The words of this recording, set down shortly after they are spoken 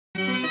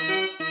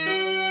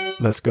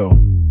Let's go.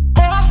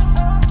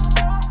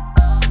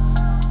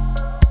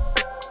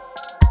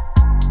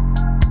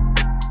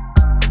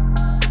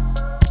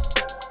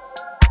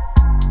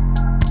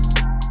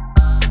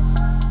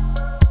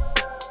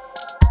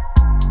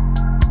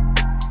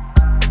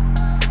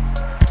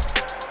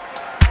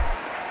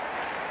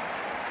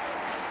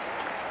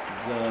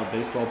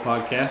 Baseball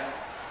podcast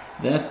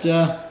that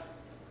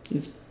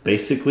is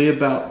basically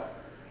about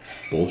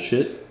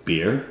bullshit,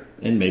 beer,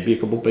 and maybe a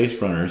couple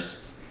base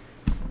runners.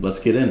 Let's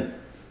get in.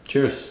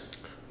 Cheers.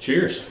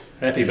 Cheers.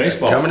 Happy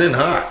baseball. Coming in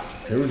hot.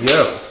 Here we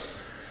go.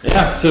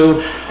 Yeah,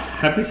 so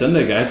happy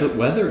Sunday, guys. The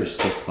weather is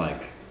just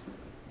like,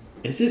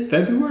 is it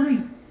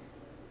February?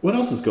 What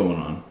else is going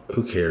on?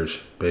 Who cares?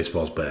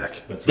 Baseball's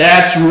back.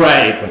 That's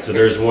right. So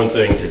there's one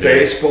thing today.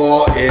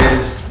 Baseball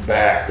is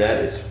back.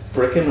 That is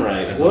freaking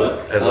right. As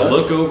I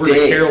look over to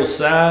Carroll's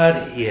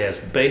side, he has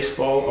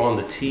baseball on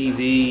the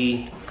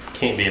TV.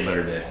 Can't be a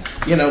better day.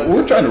 You know,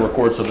 we're trying to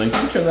record something.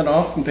 Can you turn that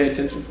off and pay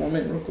attention for me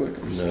real quick?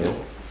 I'm just kidding.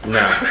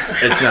 No,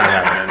 it's not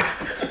happening.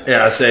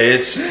 Yeah, I say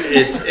it's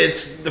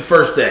the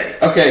first day.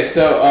 Okay,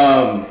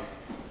 so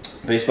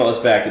baseball is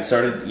back. It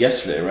started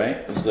yesterday, right?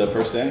 It was the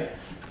first day?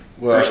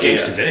 Well, First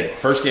game's today.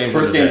 First games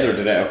First are games today. are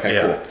today. Okay,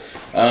 Yeah.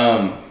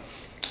 cool.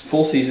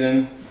 Full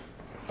season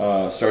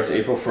starts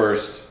April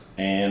 1st,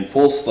 and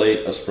full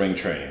slate of spring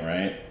training,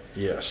 right?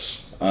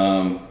 Yes.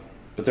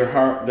 But there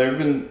have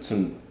been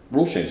some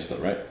rule changes, though,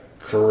 right?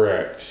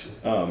 Correct.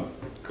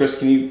 Chris,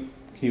 can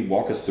you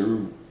walk us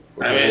through?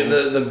 I mean,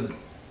 the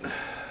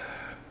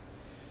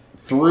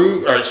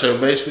through. All right. So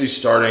basically,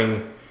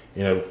 starting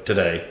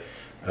today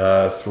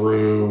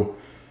through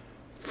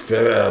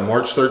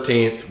March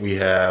 13th, we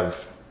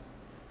have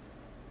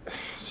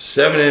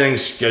 7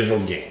 innings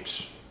scheduled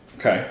games.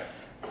 Okay.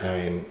 I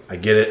mean, I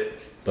get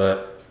it,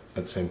 but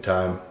at the same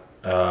time,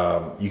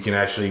 you can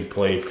actually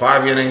play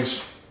 5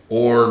 innings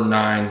or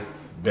 9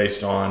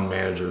 based on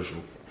managers.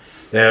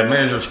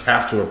 Managers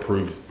have to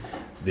approve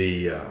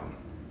the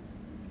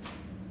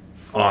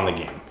on the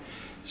game.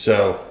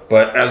 So,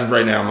 but as of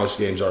right now, most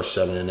games are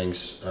 7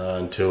 innings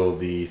until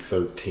the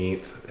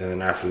 13th, and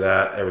then after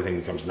that, everything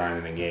becomes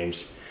 9-inning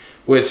games.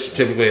 Which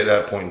typically at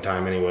that point in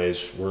time,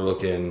 anyways, we're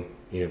looking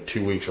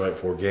 2 weeks right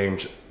before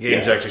games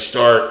actually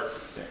start.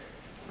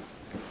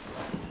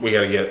 We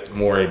got to get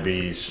more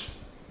ABs,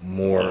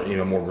 more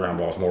ground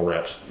balls, more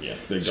reps. Yeah,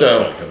 big dogs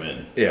So- want to come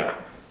in. Yeah,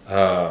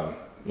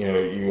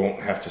 you won't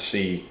have to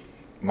see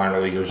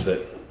minor leaguers that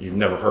you've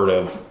never heard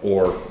of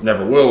or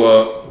never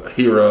will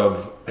hear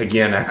of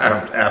again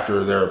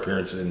after their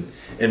appearance in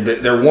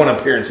their one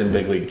appearance in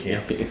big league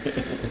camp.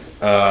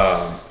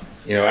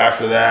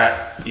 After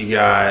that, you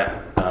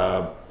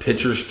got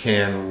pitchers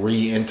can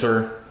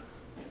re-enter.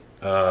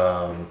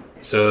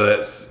 So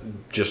that's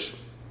just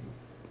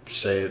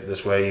say it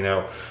this way,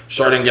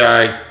 starting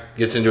guy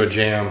gets into a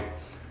jam,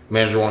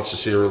 manager wants to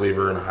see a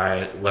reliever in a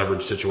high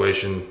leverage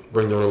situation,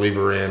 bring the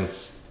reliever in,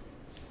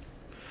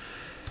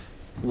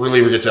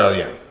 reliever gets out of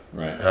the inning.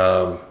 Right.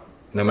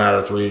 No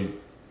matter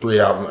three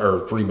out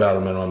or 3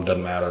 batter minimum,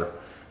 doesn't matter.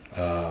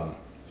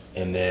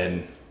 And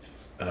then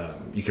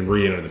you can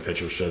re-enter the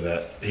pitcher so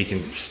that he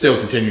can still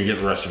continue to get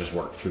the rest of his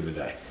work through the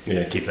day.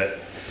 Yeah, keep that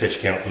pitch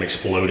count from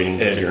exploding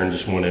during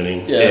just one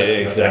inning. Yeah,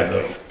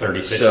 exactly. 30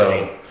 pitch So,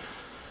 inning.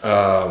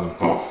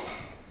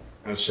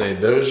 I'd say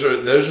those are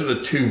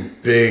the 2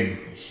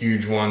 big,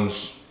 huge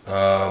ones.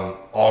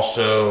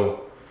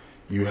 Also,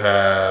 you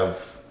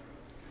have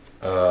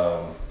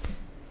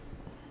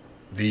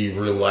the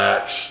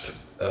relaxed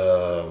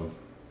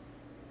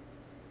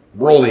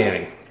roll the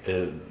inning,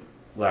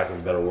 lack of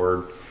a better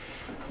word,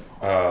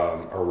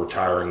 or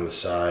retiring the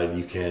side.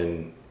 You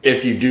can,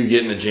 if you do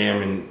get in a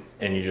jam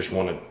and you just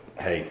want to,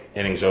 hey,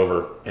 innings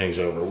over,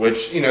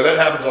 which, that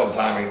happens all the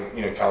time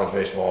in, college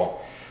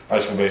baseball, high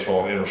school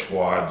baseball, inter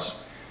squads,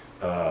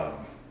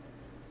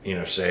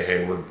 say,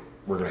 hey, we're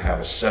going to have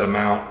a set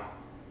amount,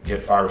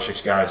 get 5 or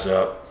 6 guys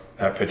up,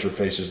 that pitcher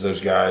faces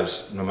those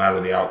guys, no matter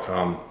the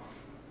outcome,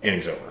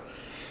 innings over.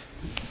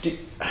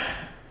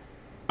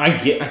 I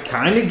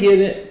kind of get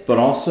it, but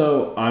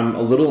also I'm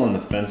a little on the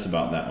fence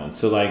about that one.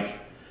 So, like,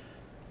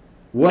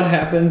 what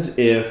happens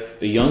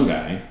if a young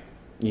guy,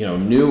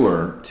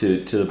 newer to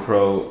the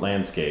pro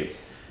landscape,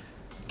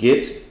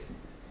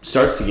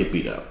 starts to get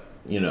beat up?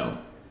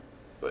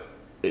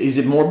 Is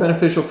it more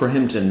beneficial for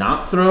him to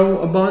not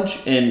throw a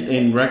bunch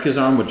and wreck his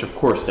arm, which of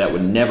course that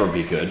would never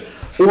be good,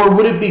 or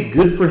would it be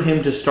good for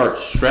him to start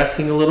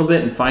stressing a little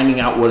bit and finding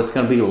out what it's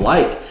going to be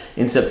like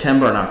in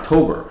September and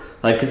October?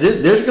 Like, because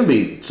there's going to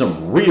be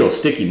some real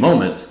sticky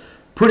moments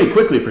pretty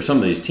quickly for some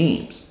of these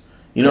teams.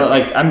 I don't know.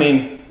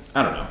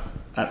 I don't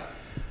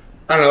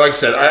know. Like I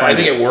said, I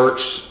think it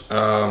works.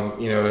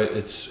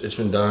 It's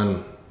been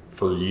done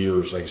for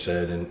years, like I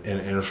said, in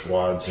inter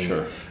squads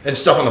and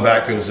stuff on the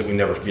backfields that we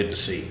never get to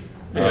see.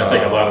 I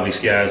think a lot of these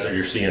guys that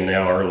you're seeing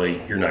now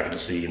early, you're not going to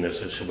see in those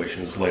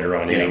situations later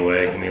on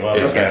anyway. I mean, a lot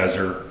of these guys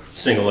are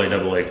single A,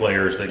 double A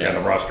players that got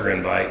a roster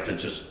invite to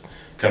just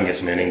come get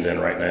some innings in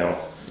right now.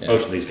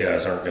 Most of these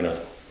guys aren't going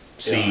to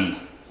see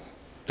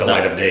the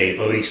light of day,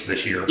 at least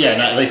this year. Yeah,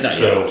 not, at least not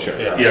So, yet. Sure.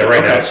 yeah,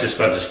 right now it's just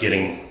about just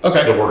getting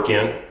the work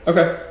in.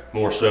 Okay.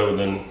 More so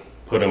than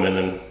put them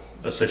in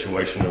a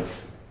situation of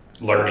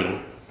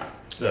learning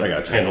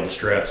to handle the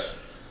stress.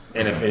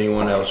 And if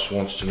anyone else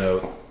wants to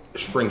know,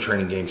 spring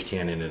training games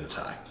can end in a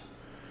tie,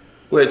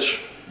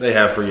 which they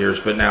have for years,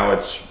 but now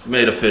it's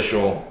made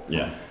official.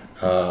 Yeah.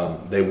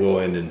 They will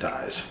end in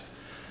ties.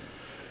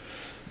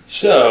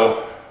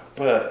 So,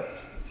 but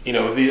you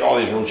know, all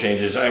these rule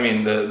changes. I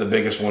mean, the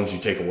biggest ones you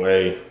take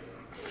away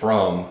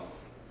from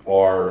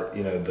are,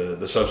 you know,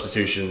 the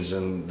substitutions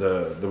and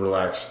the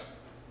relaxed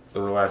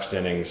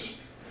innings,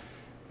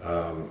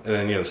 and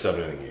then, you know, the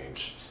 7-inning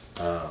games,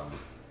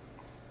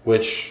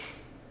 which,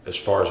 as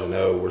far as I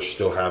know, we're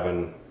still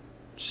having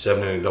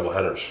 7-inning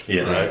doubleheaders.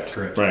 Yeah, right,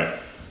 correct. Right.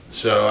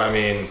 So I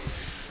mean,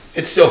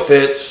 it still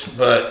fits,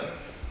 but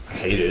I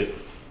hate it.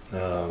 You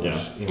know,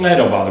 That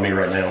don't bother me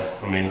right now.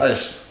 I mean, I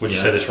just, would you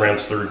say this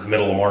runs through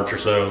middle of March or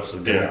so? So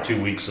getting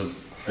 2 weeks of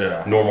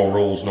normal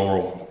rules,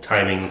 normal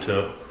timing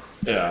to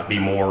be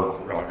more.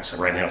 Like I said,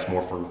 right now it's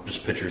more for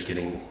just pitchers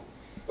getting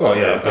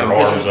their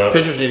arms up.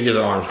 Pitchers need to get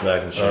their arms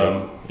back in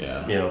shape.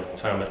 You know,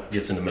 time it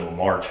gets in the middle of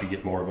March, you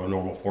get more of a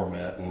normal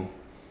format, and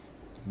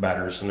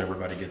batters and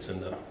everybody gets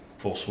into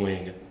full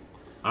swing.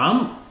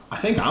 I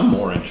think I'm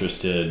more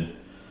interested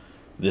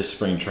this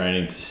spring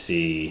training to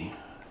see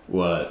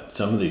what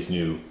some of these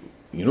new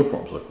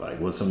uniforms look like.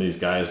 What some of these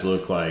guys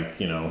look like.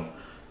 You know,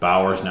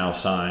 Bauer's now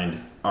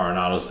signed.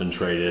 Arenado's been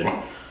traded.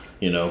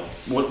 You know,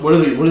 what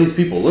do these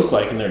people look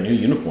like in their new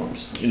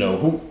uniforms? You know,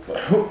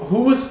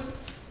 who was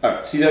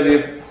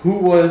CW? Who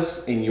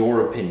was, in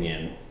your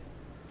opinion,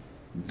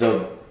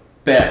 the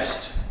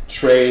best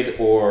trade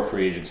or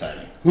free agent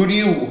signing?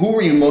 Who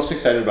were you most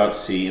excited about to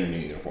see in a new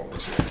uniform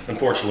this year?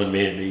 Unfortunately,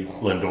 it'd be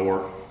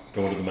Lindor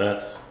going to the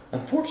Mets.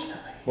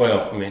 Unfortunately.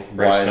 Well, I mean,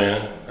 Braves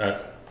fan,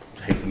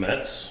 I hate the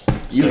Mets.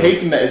 You hate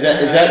the Mets.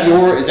 Is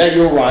that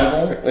your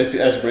rival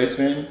as a Braves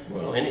fan?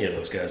 Well, any of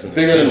those guys.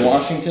 Bigger than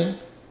Washington?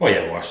 Well,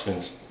 yeah,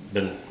 Washington's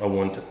been a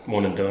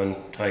one and done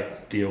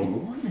type deal.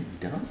 One and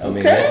done. I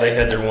mean, they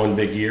had their one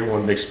big year,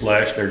 one big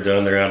splash. They're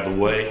done. They're out of the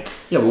way.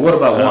 Yeah, but what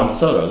about Juan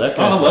Soto? That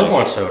guy's I love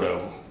Juan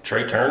Soto.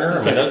 Trey Turner.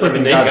 I mean,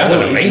 freaking they've got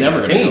an He's never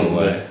amazing gonna team. go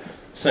But away. at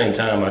the same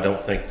time, I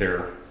don't think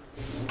they're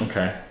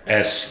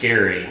as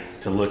scary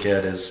to look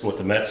at as what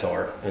the Mets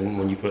are. And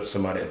when you put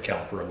somebody of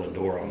caliber of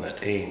Lindor on that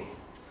team,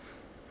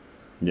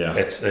 Yeah.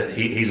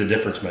 he's a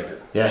difference maker.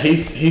 Yeah,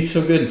 he's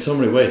so good in so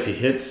many ways. He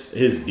hits.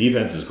 His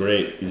defense is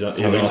great. He's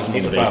awesome. He's on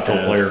a the base five-tool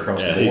pass. player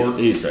across the board.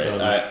 He's great.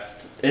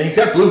 And he's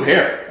got blue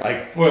hair.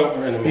 Like, Well,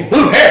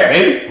 blue hair,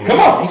 baby. Come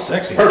on. He's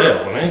sexy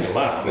Perfect. still. I ain't gonna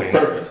lie. I mean,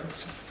 Perfect.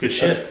 it's good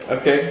shit.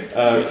 Okay,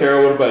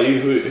 Carol, what about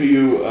you? Who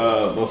you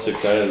most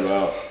excited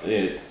about?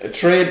 A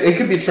trade. It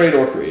could be a trade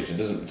or free agent.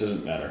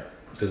 Doesn't matter.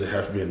 Does it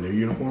have to be a new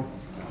uniform?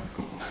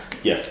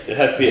 Yes, it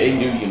has to be a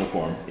new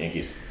uniform.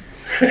 Yankees.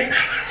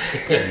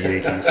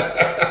 Yankees.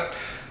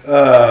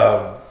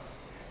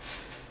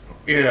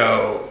 You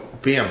know,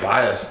 being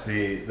biased,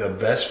 the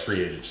best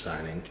free agent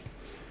signing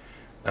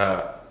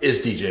is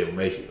DJ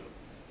LeMahieu,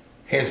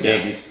 hands down.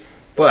 Yankees.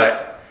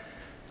 But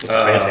It's a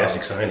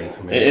fantastic signing.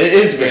 I mean, It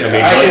is great.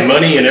 I mean,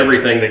 money and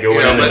everything that go you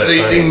know, into but that the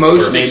signing.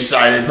 most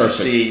excited to Perfect.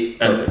 see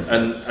Perfect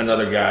sense.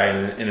 another guy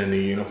in a new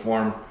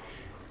uniform,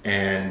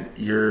 and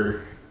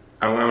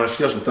I'm going to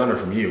steal some thunder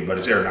from you, but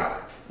it's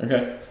Arenado.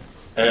 Okay.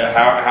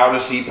 How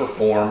does he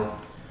perform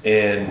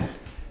in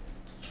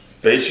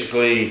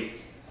basically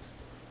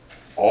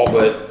all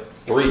but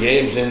 3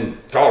 games in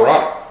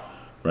Colorado?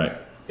 Right.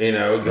 You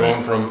know,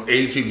 going from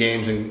 82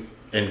 games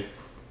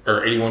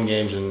or 81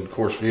 games in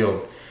Coors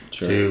Field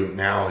to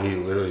now he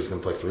literally is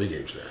going to play 3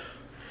 games there.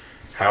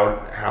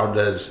 How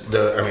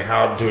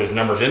do his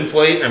numbers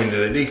inflate? I mean, do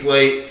they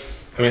deflate?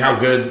 I mean, how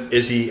good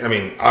is he? I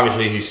mean,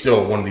 obviously he's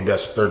still one of the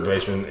best third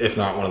basemen, if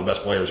not one of the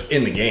best players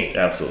in the game.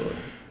 Absolutely.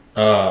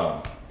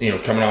 You know,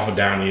 coming off a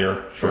down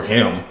year for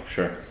him.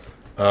 Sure.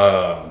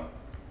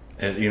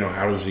 And you know,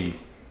 how does he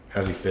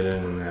fit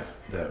in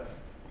that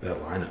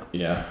lineup?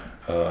 Yeah.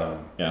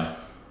 Yeah.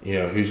 You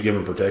know, who's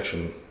giving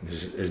protection?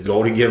 Is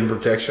Goldie giving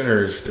protection,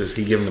 or is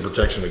he giving the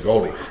protection to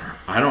Goldie?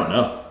 I don't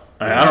know.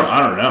 I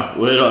don't know.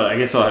 Well, I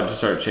guess I'll have to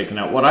start checking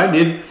out. What I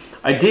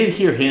did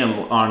hear him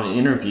on an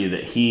interview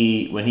that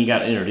when he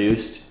got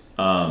introduced,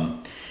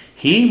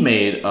 he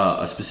made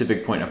a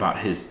specific point about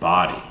his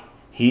body.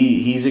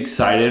 He's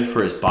excited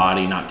for his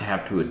body not to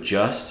have to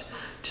adjust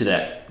to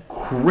that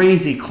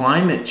crazy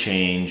climate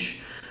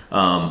change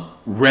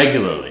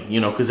regularly.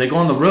 You know, because they go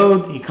on the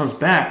road, he comes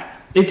back.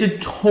 It's a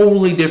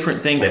totally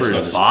different thing for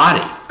his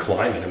body.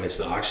 Climate, I mean, it's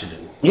the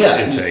oxygen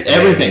intake.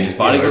 Everything. His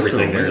body goes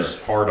through everything a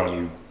there's hard on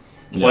you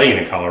playing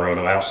in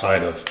Colorado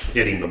outside of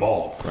hitting the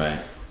ball. Right.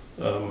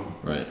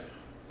 Right.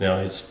 Now,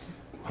 his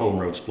home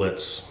road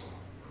splits.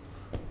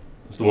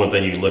 It's the one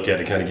thing you can look at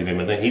to kind of give him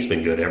a thing. He's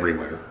been good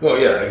everywhere. Well,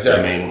 yeah,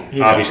 exactly. I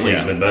mean, obviously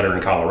he's been better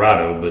in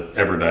Colorado, but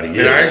everybody is.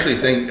 And I actually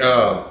think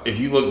if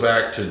you look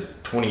back to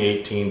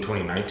 2018,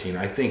 2019,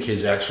 I think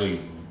his actually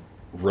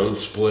road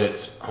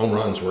splits, home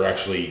runs were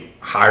actually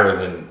higher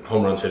than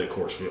home runs hit at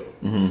Coors Field.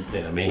 Mm-hmm.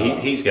 Yeah, I mean,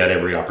 he's got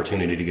every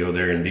opportunity to go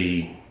there and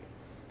be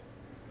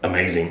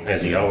amazing,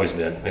 as he always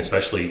been,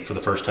 especially for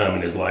the first time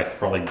in his life,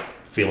 probably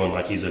feeling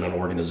like he's in an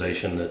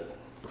organization that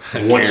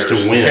wants to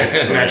win.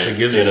 And actually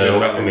gives a shit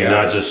about I mean,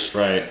 not just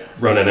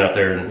running out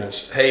there and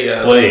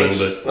playing,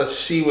 but let's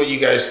see what you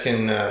guys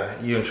can,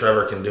 you and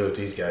Trevor can do with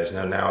these guys.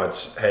 Now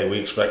it's, hey, we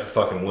expect to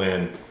fucking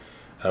win.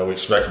 We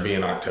expect to be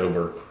in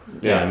October.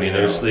 Yeah, I mean,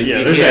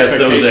 he has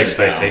those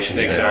expectations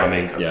now.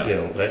 Exactly.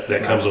 I mean,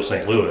 that comes with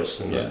St.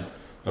 Louis and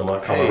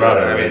unlike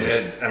Colorado.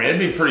 Hey, it'd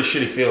be a pretty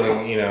shitty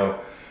feeling,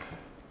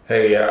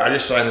 hey, I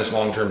just signed this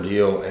long-term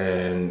deal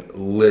and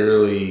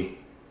literally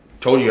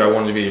told you I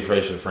wanted to be the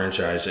face of the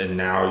franchise, and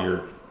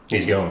now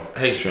he's going.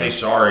 Hey,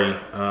 sorry.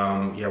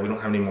 We don't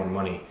have any more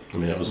money. I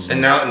mean,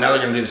 and now they're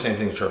going to do the same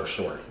thing with Trevor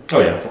Story. Oh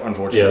yeah,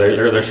 unfortunately.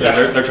 Yeah,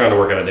 they're trying to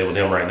work out a deal with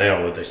him right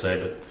now. What they say,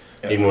 but.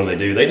 Even when they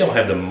do, they don't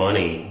have the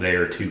money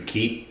there to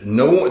keep.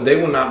 No, they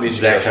will not be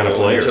successful that kind of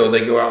player until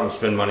they go out and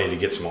spend money to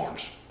get some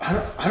arms.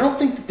 I don't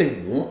think that they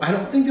want. I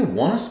don't think they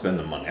want to spend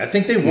the money. I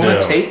think they want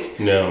to take.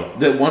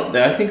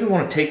 I think they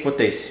want to take what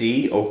they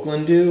see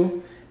Oakland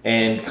do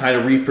and kind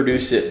of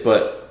reproduce it,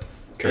 but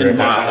in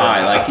my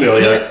eye, like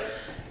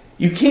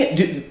you can't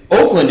do.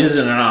 Oakland is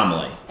an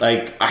anomaly.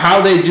 Like how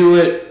they do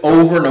it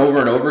over and over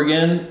and over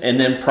again, and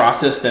then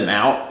process them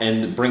out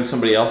and bring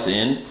somebody else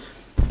in.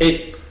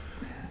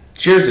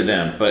 Cheers to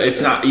them, but it's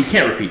not. You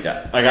can't repeat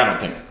that. Like I don't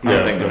think.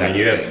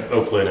 You have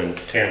Oakland and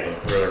Tampa,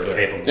 rather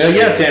capable.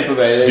 Tampa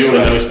Bay doing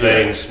those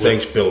things.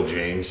 Thanks, Bill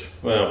James.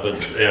 Well, but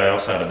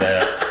outside of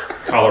that,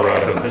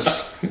 Colorado is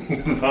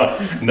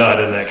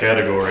not in that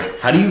category.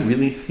 How do you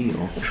really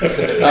feel?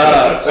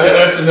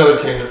 That's another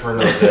tangent for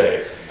another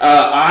day.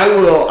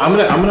 I'm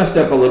gonna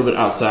step a little bit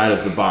outside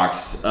of the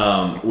box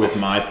with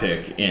my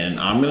pick, and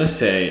I'm gonna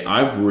say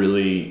I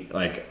really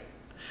like.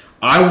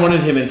 I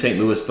wanted him in St.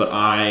 Louis, but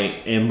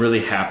I am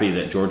really happy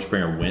that George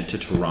Springer went to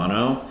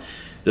Toronto.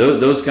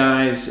 Those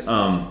guys,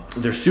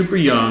 they're super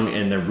young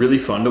and they're really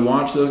fun to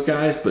watch, those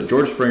guys. But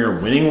George Springer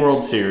winning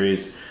World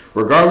Series,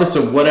 regardless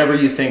of whatever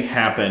you think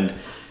happened,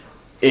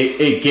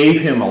 it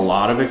gave him a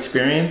lot of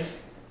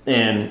experience.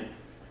 And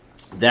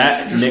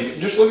that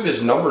just look at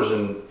his numbers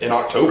in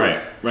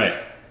October. Right.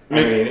 I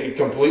mean, a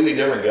completely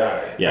different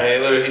guy. Yeah. I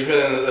mean, he's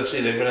been in.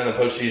 They've been in the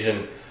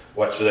postseason.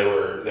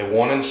 So they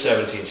won in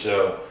 17.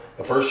 So.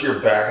 The first year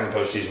back in the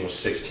postseason was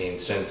 16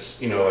 since,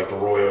 like the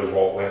Royos,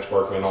 Lance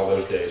Berkman, all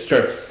those days.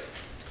 Sure.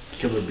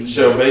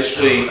 So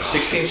basically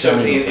 16,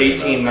 17,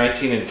 18,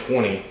 19, and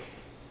 20.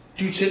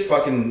 Dude's hit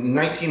fucking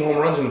 19 home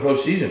runs in the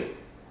postseason.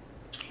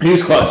 He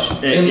was clutch.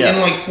 In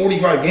like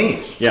 45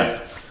 games. Yeah.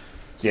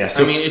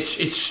 So, I mean,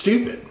 it's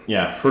stupid.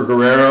 Yeah, for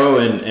Guerrero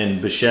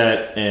and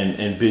Bichette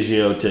and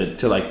Biggio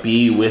to like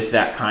be with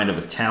that kind of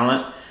a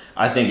talent,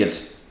 I think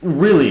it's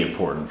really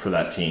important for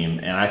that team,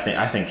 and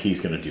I think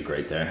he's going to do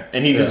great there,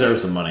 and he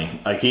deserves the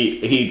money. Like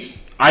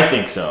I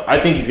think so. I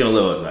think he's going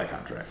to live up to that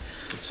contract.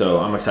 So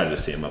I'm excited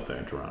to see him up there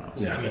in Toronto.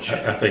 So. Yeah,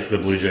 I think the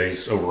Blue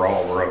Jays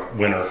overall were a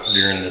winner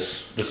during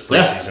this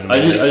preseason.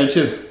 I do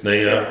too.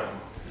 They,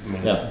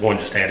 one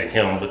just adding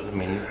him, but I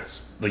mean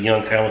the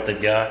young talent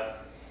they've got.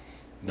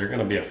 They're going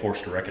to be a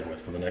force to reckon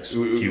with for the next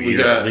few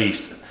years at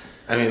least.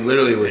 I mean,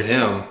 literally with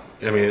him.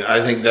 I mean,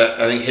 I think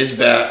his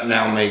bat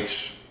now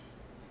makes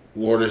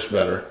Lourdes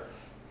better.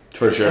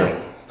 For sure.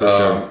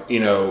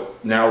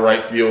 Now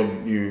right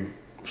field, you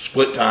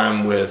split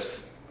time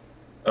with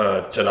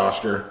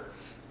Teoscar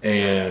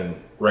and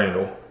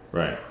Randall.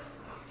 Right.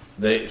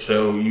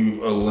 So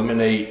you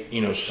eliminate,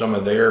 some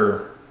of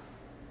their,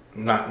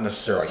 not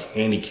necessarily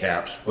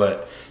handicaps,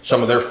 but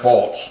some of their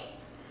faults.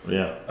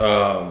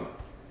 Yeah.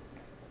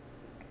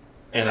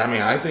 And I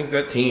mean, I think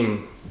that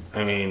team,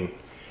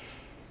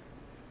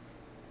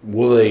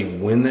 will they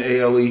win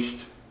the AL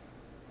East?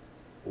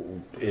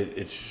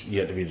 It's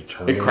yet to be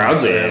determined. It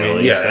crowds it. I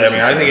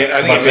think it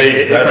makes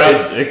it.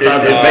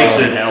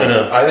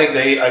 I think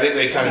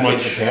they kind of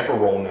take the Tampa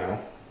role now.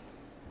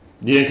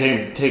 Do you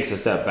think it takes a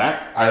step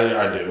back?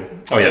 I do.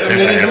 Oh yeah,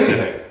 Tampa has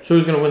to. So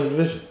who's going to win the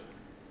division?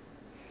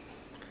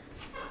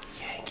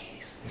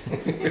 Yankees.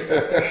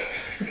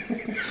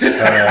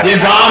 Did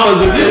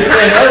Bombers if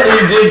they hurt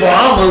these did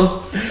Bombers?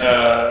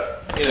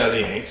 The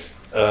Yanks.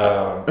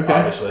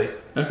 Obviously.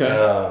 Okay.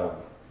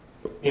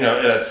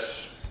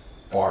 That's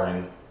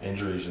barring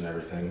injuries and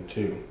everything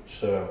too.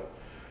 So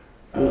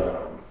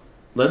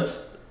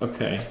let's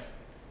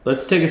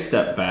take a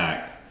step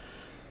back.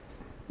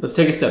 Let's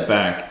take a step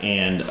back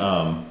and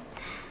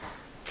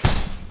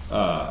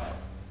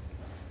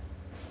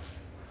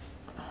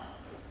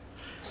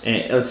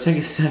let's take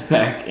a step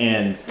back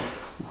and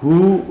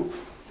who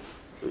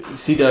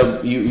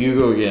C-Dub, you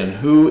go again.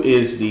 Who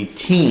is the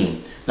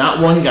team? Not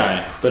one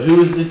guy, but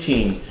who is the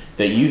team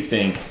that you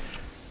think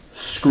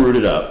screwed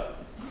it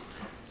up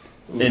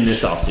in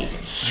this offseason?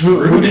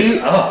 Who do you?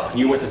 Oh,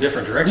 you went a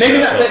different direction.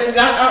 Maybe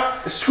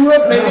not screw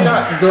up. Maybe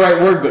not the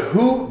right word, but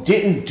who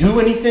didn't do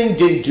anything?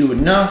 Didn't do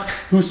enough?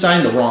 Who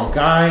signed the wrong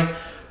guy?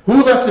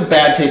 Who left a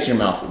bad taste in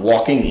your mouth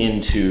walking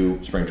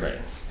into spring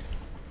training?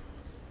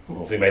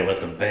 Well, if anybody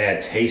left a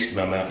bad taste in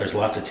my mouth, there's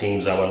lots of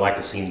teams I would like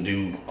to see them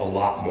do a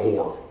lot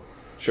more.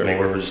 Sure. I mean,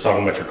 we were just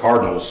talking about your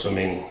Cardinals. I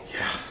mean,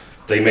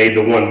 they made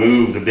the one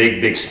move, the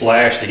big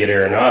splash to get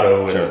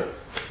Arenado, and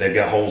they've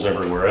got holes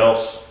everywhere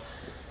else.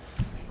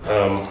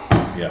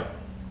 Yeah.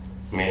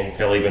 I mean,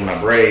 hell, even my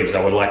Braves,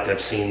 I would like to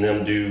have seen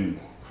them do.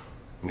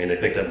 I mean, they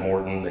picked up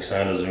Morton, they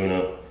signed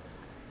Ozuna.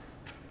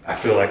 I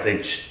feel like they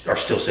are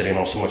still sitting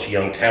on so much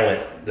young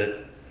talent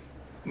that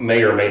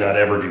may or may not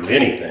ever do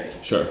anything.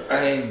 Sure.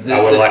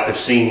 I would like to have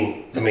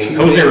seen. I mean,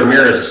 Jose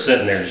Ramirez is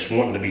sitting there just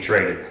wanting to be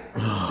traded.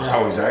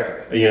 Oh,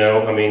 exactly. You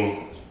know, I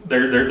mean,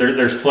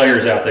 there's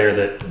players out there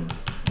that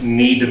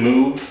need to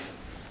move,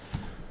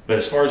 but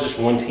as far as just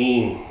one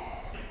team,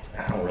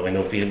 I don't really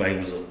know if anybody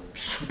was a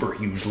super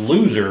huge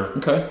loser.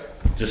 Okay.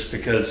 Just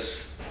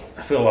because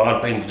I feel a lot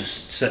of people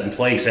just set in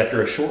place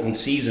after a shortened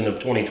season of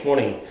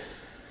 2020.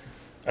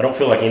 I don't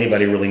feel like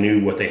anybody really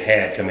knew what they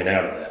had coming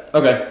out of that.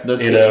 Okay. At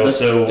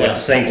the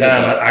same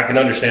time, I can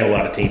understand a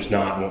lot of teams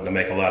not wanting to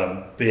make a lot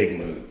of big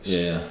moves.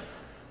 Yeah.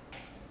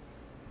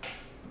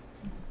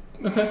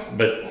 Okay.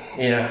 But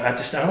yeah,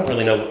 I don't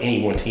really know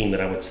any one team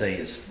that I would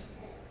say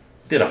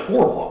did a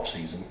horrible off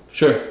season.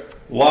 Sure.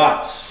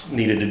 Lots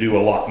needed to do a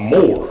lot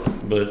more,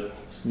 but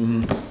I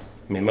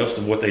mean, most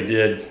of what they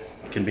did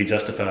can be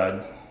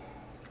justified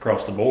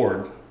across the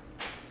board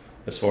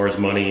as far as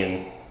money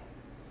and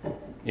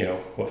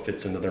what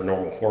fits into their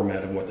normal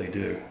format of what they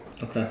do.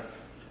 Okay.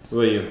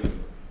 What about you?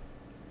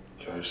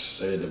 Can I just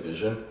say a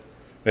division?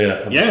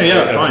 Yeah.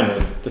 Yeah.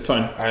 Fine. That's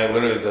fine. I mean,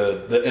 literally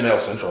the NL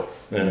Central.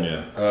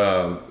 Yeah.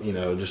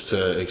 Just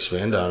to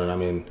expand on it, I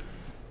mean,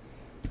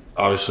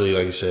 obviously,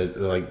 like you said,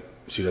 like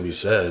CW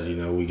said,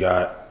 we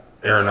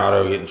got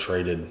Arenado getting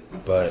traded,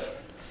 but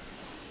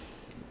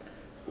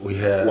we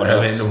had. What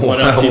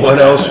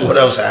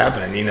else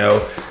happened?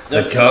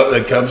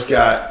 The Cubs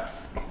got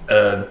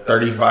a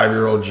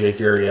 35-year-old Jake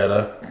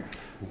Arrieta.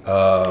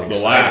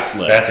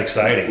 That's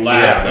exciting.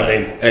 I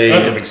mean,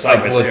 tons of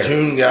excitement a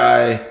platoon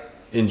guy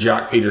in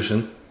Jock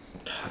Peterson.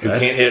 Who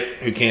can't hit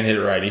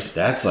righties?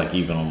 That's like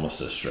even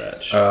almost a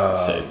stretch.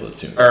 Say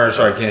platoon.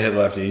 Can't hit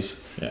lefties.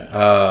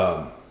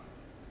 Yeah.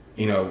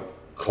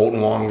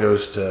 Colton Wong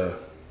goes to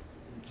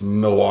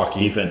Milwaukee.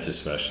 Defensive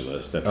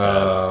specialist.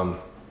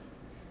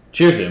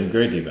 Cheers to him.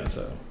 Great defense,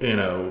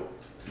 though.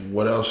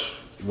 What else?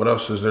 What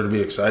else is there to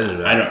be excited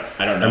about?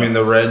 I don't know. I mean,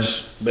 the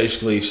Reds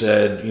basically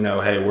said,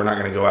 hey, we're not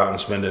going to go out and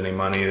spend any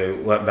money. They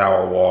let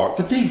Bauer walk.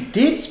 But they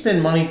did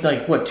spend money,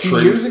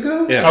 2 years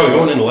ago? Yeah.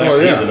 Going into last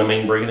season, I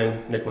mean, bringing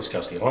in Nicholas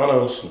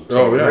Castellanos. And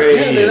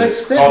they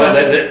spent all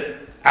that.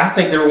 I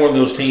think they were one of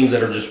those teams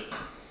that are just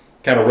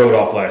kind of wrote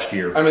off last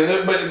year. I mean,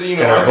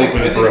 and are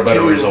hoping for a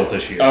better result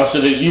this year. Oh, so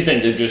you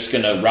think they're just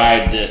going to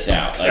ride this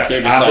out?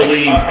 They're just I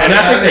believe, and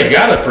I think they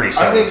got a pretty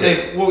solid I think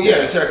they. Well,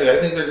 yeah, exactly. I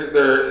think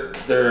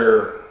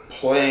they're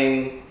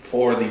playing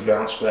for the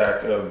bounce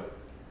back of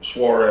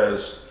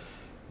Suarez,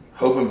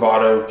 hoping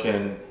Votto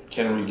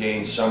can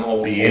regain some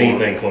old be form.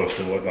 anything close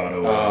to what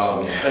Votto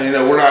was. And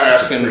we're not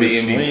asking to be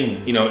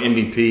swing.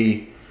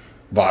 MVP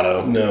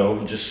Votto. No,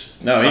 he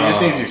just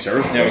needs to be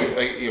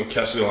serviceable.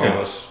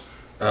 Castellanos.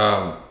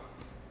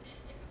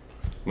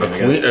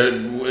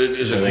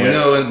 Is Yeah,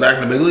 Aquino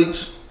back in the big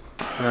leagues?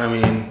 I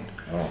mean,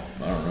 I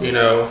don't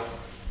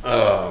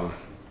know.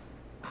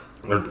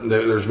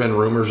 There's been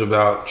rumors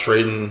about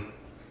trading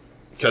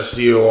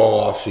Castillo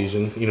all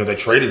offseason. They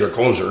traded their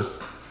closer.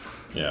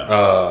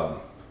 Yeah.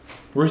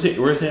 Where's he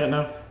at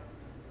now?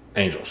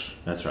 Angels.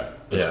 That's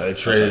right. They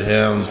traded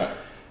him. Right.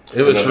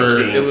 It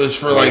was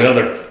for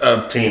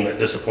another team that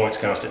disappoints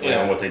constantly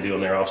on what they do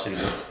in their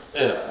offseason.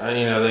 Yeah,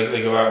 and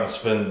they go out and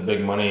spend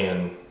big money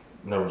and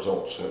no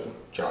results.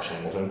 Josh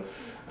Hamilton,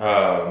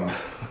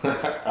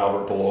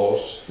 Albert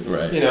Pujols.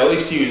 Right. At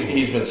least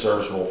he's been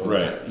serviceable for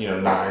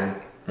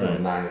 9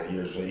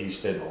 years. He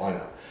stayed in the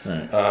lineup.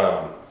 Right.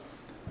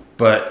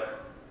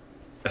 But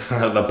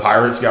the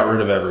Pirates got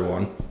rid of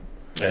everyone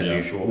as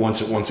usual.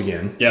 Once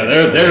again. Yeah,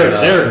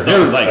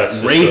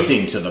 they're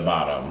racing to the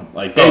bottom.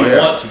 They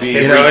want to be.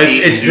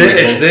 It's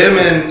them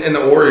and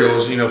the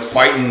Orioles.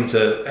 Fighting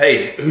to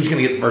who's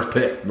going to get the first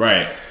pick?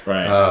 Right.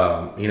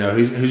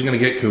 Who's going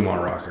to get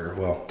Kumar Rocker?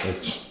 Well,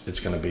 it's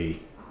going to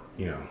be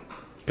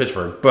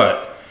Pittsburgh.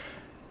 But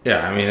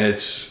yeah, I mean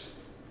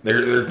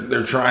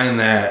they're trying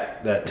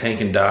that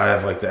tank and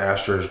dive like the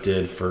Astros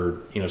did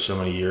for so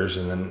many years,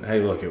 and then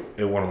look,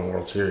 it won the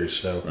World Series.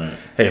 So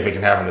if it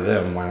can happen to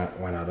them, why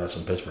not us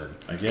in Pittsburgh?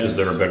 I guess because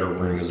they're a better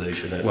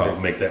organization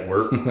that make that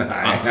work.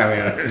 I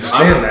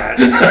understand that.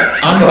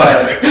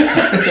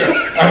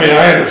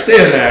 I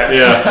understand that.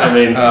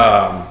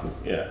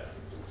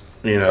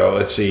 Yeah,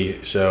 let's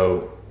see.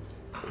 So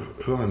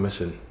who am I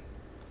missing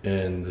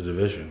in the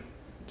division?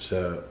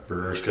 So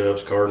Brewers,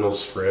 Cubs,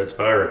 Cardinals, Reds,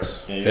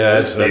 Pirates.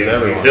 That's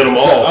everyone. Hit them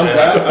all. So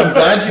I'm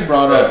glad you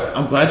brought up.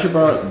 I'm glad you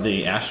brought up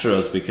the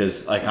Astros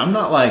because I'm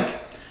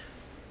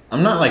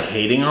not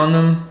hating on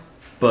them,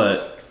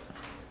 but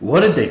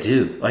What did they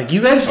do? Like,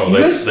 you guys...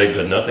 They've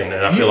done nothing.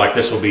 And I feel like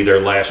this will be their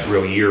last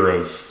real year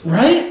of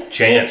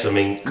chance. I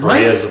mean,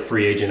 Correa's a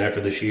free agent after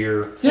this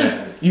year.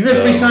 Yeah. You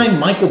guys re-signed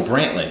Michael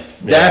Brantley.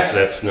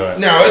 That's not...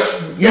 No,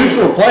 it's...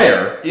 Useful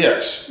player.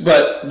 Yes.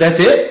 But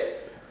that's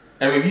it?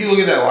 I mean, if you look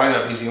at that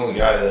lineup, he's the only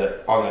guy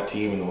that on that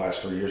team in the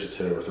last 3 years that's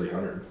hit over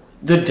 300.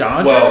 The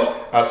Dodgers...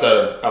 Well, outside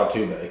of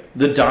Altuve.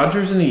 The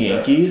Dodgers and the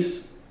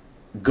Yankees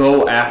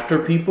go after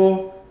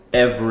people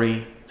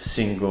every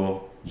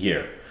single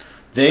year.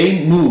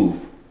 They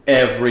move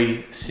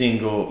every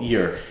single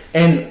year.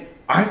 And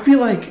I feel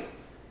like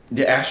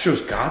the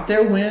Astros got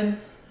their win,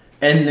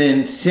 and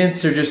then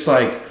since they're just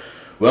like,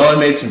 well, I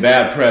made some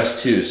bad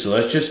press too, so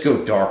let's just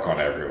go dark on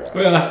everyone.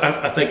 Well,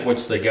 I think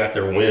once they got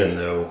their win,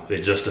 though,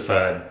 it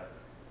justified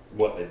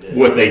what they did.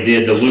 What they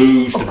did to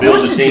lose, to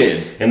build the team.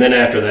 Did. And then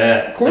after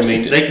that, I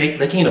mean,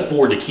 they can't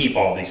afford to keep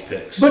all these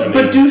picks.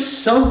 But do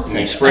something. I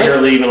mean, Springer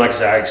leaving, like I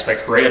said, I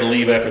expect Correa to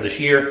leave after this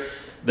year.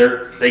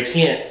 They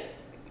can't.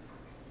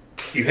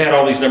 You had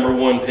all these number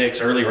one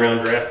picks, early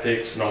round draft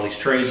picks, and all these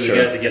trades we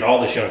got to get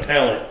all this young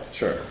talent.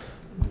 Sure.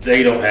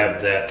 They don't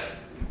have that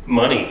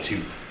money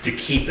to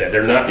keep that.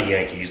 They're not the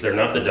Yankees. They're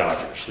not the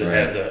Dodgers. They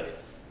have the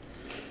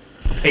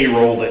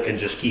payroll that can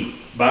just keep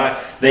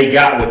by. They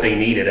got what they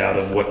needed out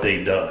of what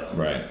they've done.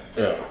 Right.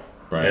 Yeah.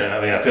 Right. And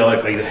I mean, I feel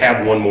like they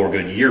have one more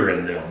good year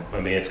in them. I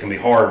mean, it's going to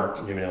be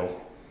hard,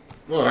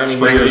 Well, I mean,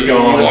 Springer's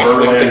gone,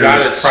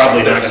 Verlander's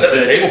probably not going to set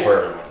the table for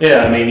everyone.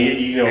 Yeah, I mean,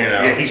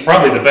 he's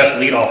probably the best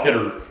leadoff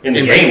hitter in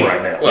the game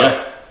right now.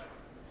 Well,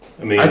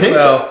 I mean, I think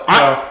so.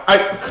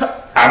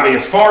 I mean,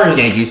 as far as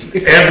Yankees.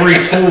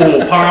 every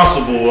tool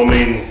possible, I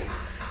mean,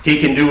 he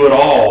can do it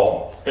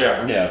all.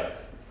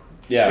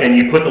 Yeah. And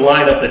you put the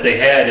lineup that they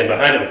had in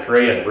behind it with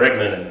Correa and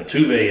Bregman and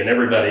Altuve and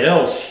everybody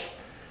else,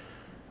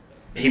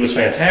 he was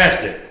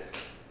fantastic.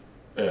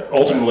 Yeah.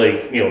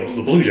 Ultimately,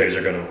 the Blue Jays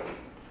are going to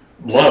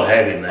love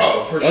having that.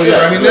 Oh, for sure. Yeah,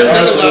 I mean,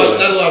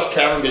 that allows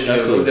Cavendish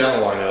to move down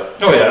the lineup.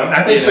 Oh, yeah.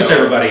 I think it puts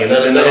everybody in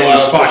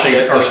the spot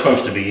they are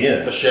supposed to be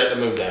in. Bichette to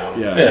move down.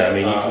 Yeah, I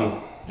mean,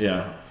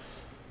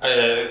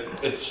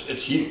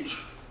 it's huge.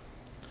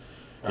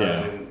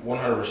 Yeah.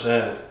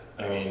 100%.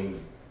 I mean,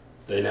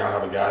 they now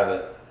have a guy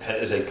that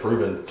is a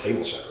proven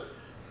table setter.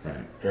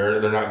 Right.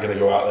 They're not going to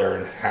go out there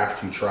and have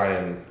to try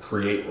and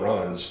create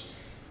runs.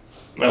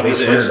 Well,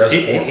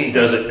 he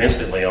does it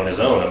instantly on his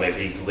own. I mean,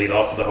 he lead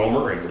off with the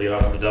homer, he lead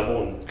off with the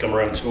double, and come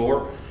around and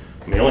score.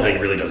 I mean, the only thing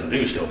he really doesn't do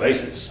is steal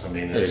bases. I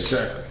mean,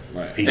 exactly.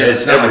 Right. He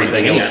does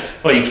everything else.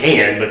 Well, he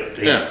can,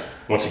 but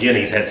once again,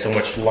 he's had so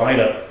much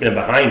lineup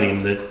behind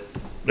him that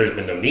there's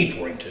been no need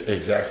for him to.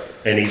 Exactly.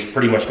 And he's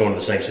pretty much going to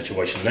the same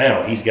situation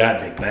now. He's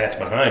got big bats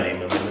behind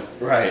him. I mean,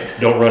 right.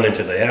 Don't run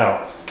into the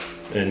out.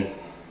 And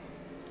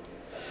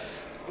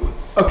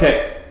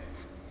okay.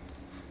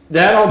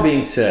 That all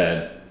being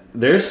said,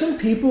 there's some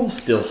people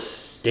still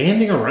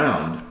standing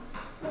around,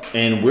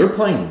 and we're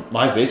playing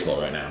live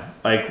baseball right now.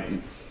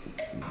 Like,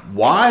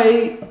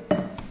 why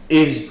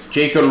is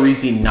Jake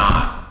Odorizzi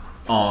not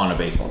on a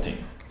baseball team?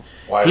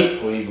 Why has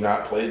Puig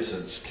not played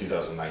since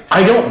 2019?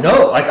 I don't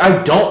know.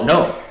 I don't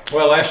know.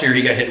 Well, last year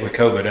he got hit with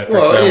COVID after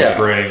the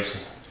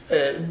Braves.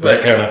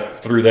 That kind of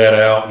threw that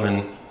out, and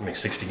then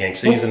 60-game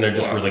season, there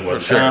just really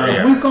wasn't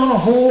time. We've gone a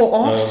whole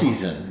off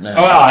season now.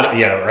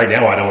 Right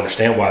now I don't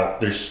understand why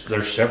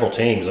there's several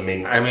teams. I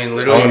mean,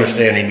 literally, I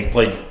understand he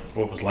played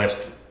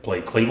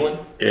played Cleveland.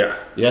 Yeah.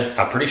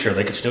 I'm pretty sure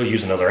they could still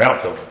use another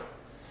outfielder.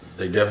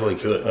 They definitely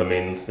could. I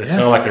mean, it's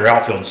not like their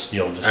outfield's just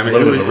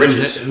loaded with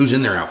riches. Who's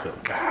in their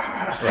outfield?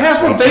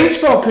 Half of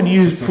baseball could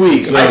use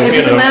Puig. It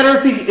doesn't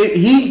matter if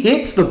he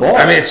hits the ball.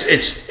 I mean,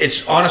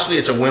 it's honestly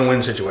it's a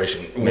win-win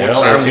situation.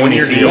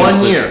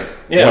 One year.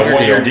 Yeah,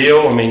 one-year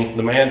deal. I mean,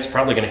 the man's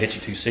probably going to hit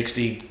you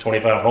 260,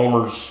 25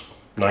 homers,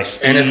 nice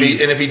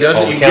speed. And if he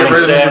doesn't, you get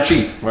rid of him for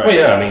cheap. Right. Well,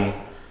 yeah, I mean,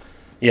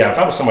 if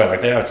I was somebody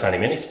like that, I'd sign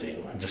him any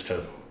steal just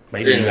to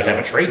maybe even have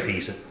a trade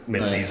piece at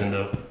midseason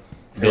to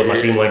build my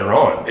team later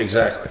on.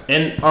 Exactly.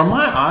 And are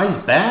my eyes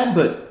bad?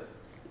 But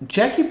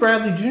Jackie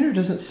Bradley Jr.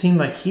 doesn't seem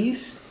like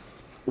he's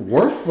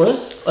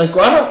worthless. Like,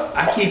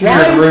 I keep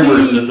hearing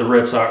rumors that the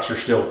Red Sox are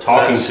still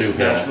talking to him.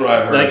 That's what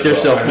I've heard. Like they're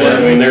still. I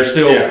mean, they're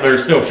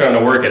still trying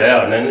to work it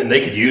out, and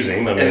they could use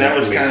him. I mean, and that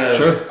was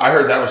I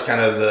heard that was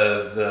kind of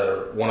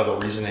the one of the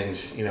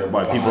reasonings,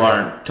 why people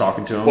aren't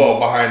talking to him. Well,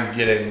 behind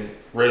getting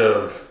rid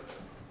of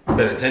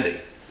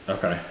Benintendi.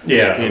 Okay.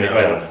 Yeah,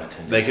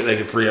 they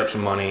could free up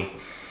some money,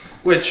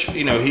 which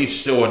he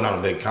still wasn't on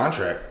a big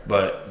contract,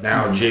 but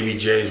now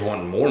JBJ is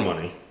wanting more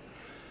money.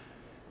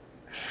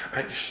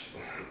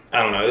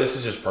 I don't know. This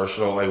is just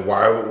personal. Like,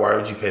 why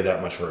would you pay that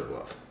much for a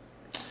glove?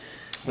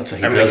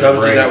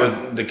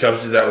 The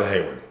Cubs did that with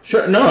Hayward.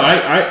 Sure. No,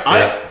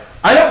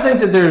 I don't think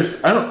that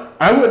there's.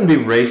 I wouldn't be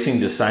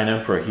racing to sign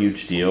him for a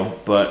huge deal,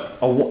 but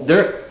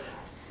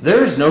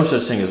there is no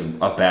such thing as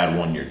a bad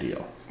 1-year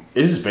deal.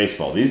 This is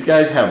baseball. These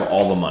guys have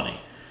all the money.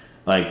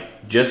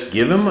 Like, just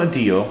give him a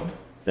deal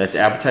that's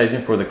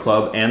appetizing for the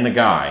club and the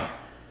guy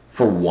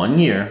for 1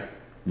 year.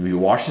 If he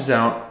washes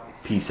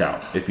out, peace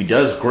out. If he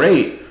does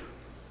great,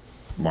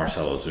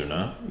 Marcell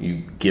Ozuna,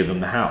 you give him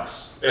the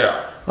house.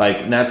 Yeah.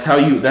 Like that's how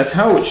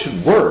it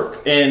should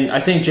work. And I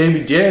think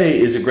JBJ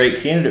is a great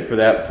candidate for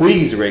that.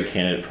 Puig's a great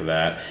candidate for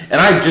that.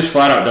 And I just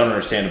flat out don't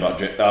understand about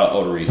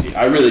Odorizzi.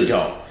 I really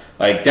don't.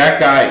 Like that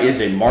guy is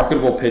a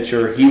marketable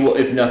pitcher. He will,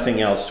 if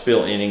nothing else,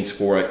 fill innings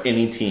for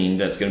any team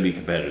that's going to be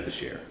competitive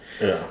this year.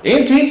 Yeah.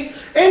 And teams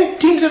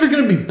that are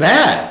going to be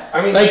bad.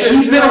 I mean, like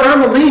he's been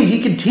around the league.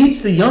 He can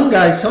teach the young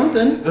guys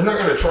something. They're not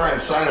going to try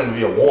and sign him to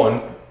be a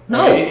 1.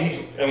 No.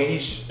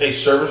 He's a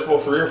serviceable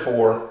 3 or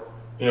 4,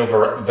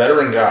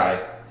 veteran guy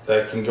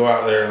that can go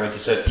out there and, like you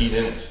said, eat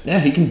innings. Yeah,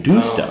 he can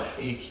do stuff.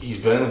 He's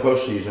been in the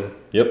postseason.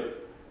 Yep.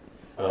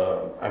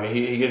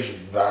 He gives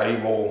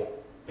valuable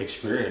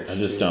experience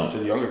to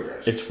the younger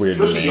guys. It's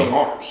weird, especially young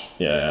arms.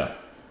 Yeah.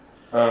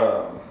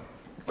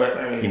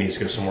 But he needs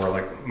to go somewhere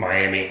like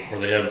Miami, where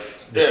they have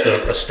just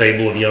a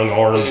stable of young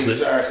arms.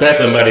 Exactly. That's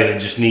somebody that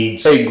just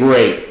needs a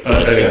great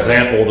an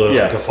example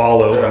to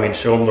follow. Yeah. I mean,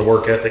 show them the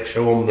work ethic,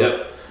 show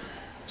them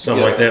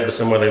something like that. But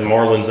some of the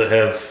Marlins that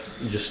have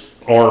just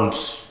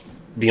arms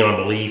beyond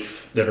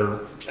belief that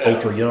are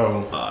ultra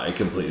young. I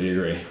completely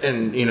agree.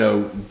 And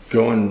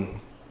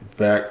going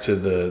back to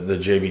the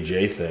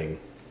JBJ thing,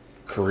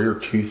 career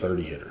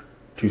 230 hitter,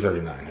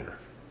 239 hitter.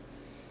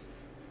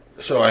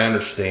 So I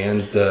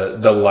understand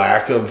the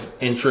lack of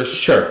interest.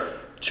 Sure.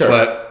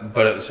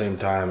 But at the same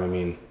time, I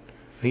mean,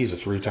 he's a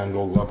 3-time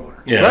Gold Glove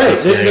winner. Yeah,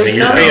 right.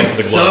 You're paying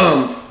for the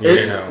glove.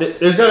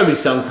 There's got to be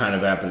some kind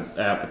of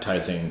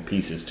appetizing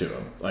pieces to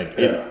him. Like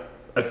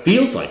it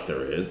feels like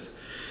there is,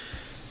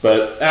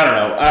 but I don't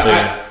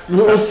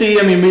know. We'll see.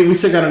 I mean, we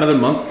still got another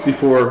month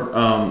before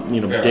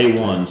day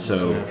one.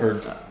 So I've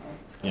heard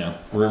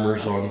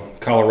rumors on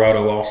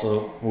Colorado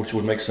also, which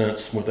would make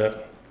sense with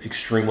that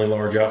extremely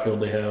large outfield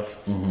they have.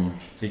 Mm-hmm.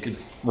 He could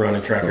run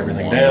and track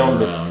everything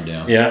down.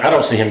 I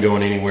don't see him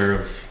going anywhere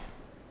of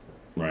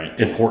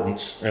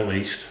importance, at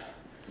least.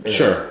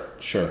 Sure.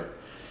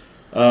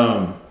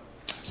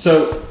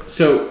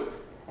 So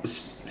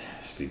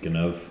speaking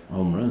of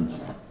home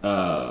runs,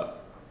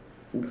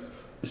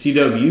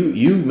 CW,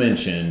 you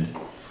mentioned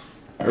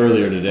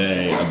earlier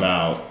today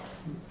about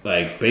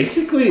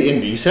basically,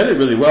 and you said it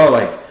really well.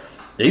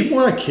 They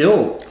want to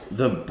kill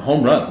the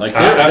home run.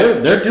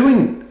 They're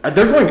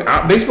going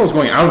out. Baseball's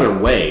going out of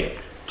their way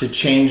to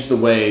change the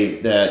way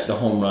that the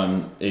home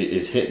run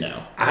is hit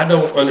now. I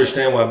don't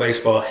understand why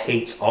baseball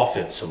hates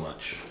offense so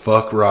much.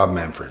 Fuck Rob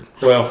Manfred.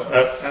 Well,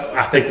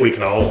 I think we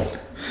can all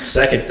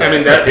second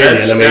that.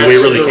 We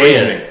really can.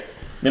 Reasoning.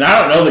 I mean, I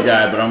don't know the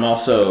guy, but I'm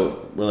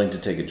also willing to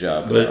take a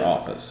job in their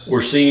office.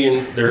 We're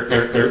seeing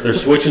they're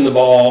switching the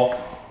ball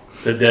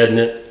to deaden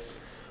it.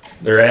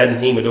 They're adding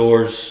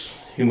humidors,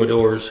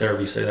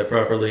 however you say that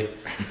properly.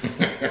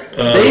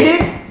 They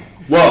did?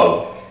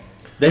 Whoa.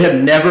 They have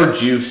never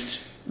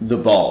juiced the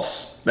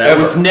balls. That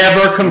was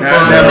never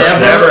confirmed.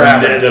 Never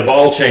happened. The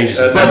ball changes.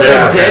 But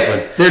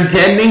they're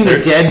deadening the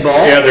dead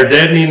ball? Yeah, they're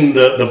deadening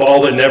the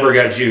ball that never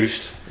got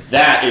juiced.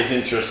 That is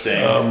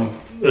interesting.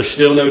 There's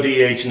still no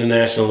DH in the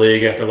National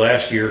League after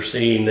last year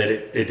seeing that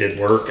it did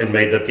work and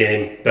made the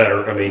game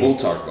better. I mean, we'll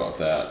talk about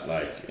that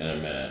in a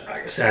minute.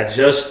 I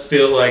just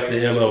feel like the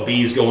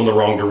MLB is going the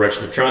wrong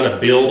direction. They're trying to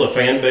build a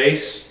fan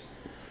base.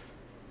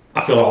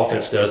 I feel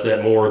offense does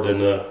that more than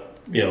the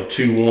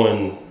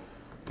 2-1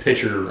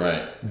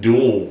 pitcher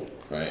duel.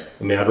 Right.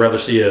 I mean, I'd rather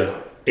see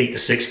a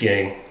 8-6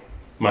 game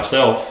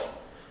myself,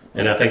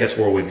 and I think that's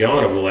where we've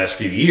gone over the last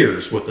few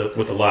years with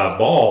the live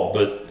ball.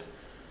 But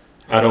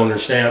I don't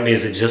understand. I mean,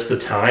 is it just the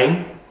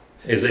time?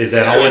 Is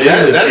that all it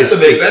is? That's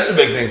a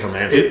big thing for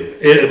Manfred.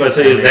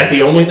 Is that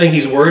the only thing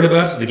he's worried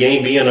about? Is the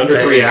game being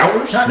under 3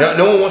 hours?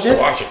 No one wants to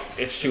watch it.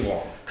 It's too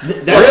long.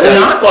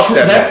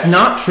 That's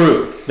not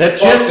true.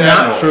 That's just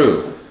not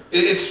true.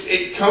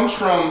 It comes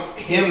from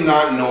him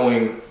not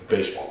knowing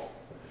baseball.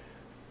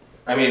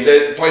 I mean,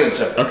 plain and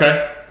simple.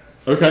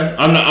 Okay.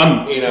 I'm not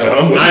arguing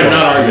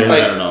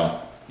that at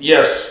all.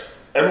 Yes.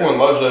 Everyone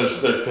loves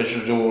those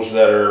pitcher duels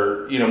that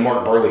are,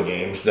 Mark Burley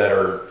games that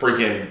are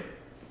freaking,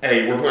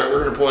 hey, we're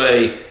going to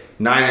play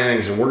 9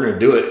 innings and we're going to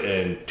do it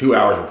in 2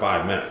 hours and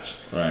 5 minutes.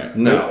 Right.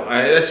 No,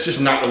 that's just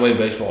not the way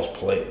baseball's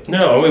played.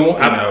 No,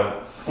 I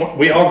mean,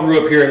 we all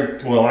grew up here.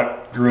 I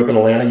grew up in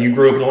Atlanta. You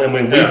grew up in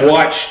Atlanta. We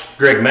watched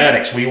Greg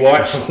Maddux. We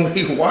watched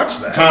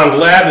that. Tom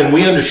Glavine.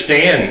 We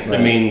understand, I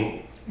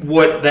mean,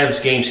 what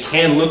those games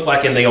can look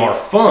like, and they are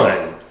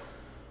fun.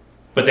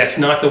 But that's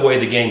not the way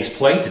the game is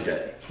played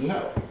today.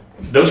 No.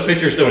 Those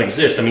pitchers don't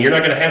exist. I mean, you're not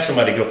going to have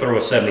somebody go throw a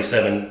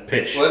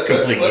 77-pitch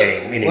complete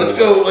game anymore.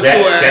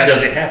 That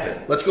doesn't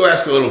happen. Let's go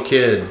ask a little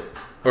kid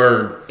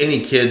or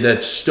any kid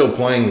that's still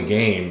playing the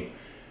game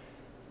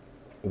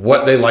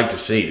what they like to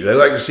see. Do they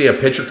like to see a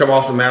pitcher come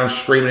off the mound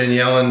screaming and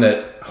yelling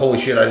that, holy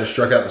shit, I just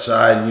struck out the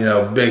side,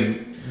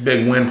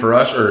 big win for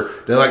us? Or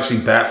do they like to see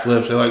bat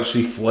flips? They like to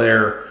see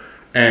flair,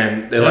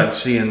 and they like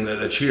seeing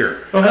the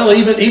cheer. Well, hell,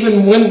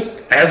 even when,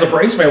 as a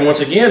Braves fan, once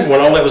again, when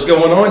all that was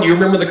going on, do you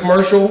remember the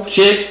commercial?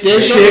 Chicks dig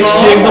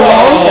the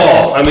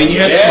ball. I mean, you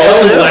had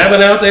Smoltz and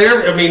Glavine out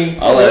there. I mean,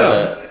 I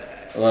love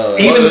that.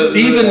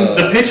 Even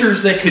the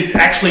pitchers that could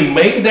actually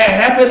make that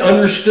happen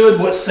understood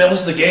what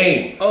sells the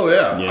game. Oh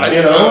yeah,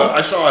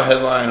 I saw a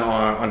headline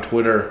on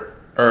Twitter,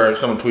 or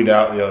someone tweeted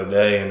out the other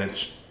day, and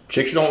it's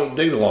chicks don't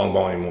dig the long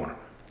ball anymore.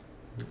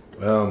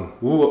 The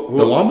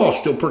long ball's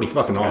still pretty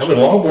fucking awesome.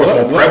 The long ball's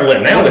more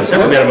prevalent now than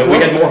ever been. I mean, we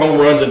had more home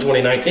runs in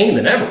 2019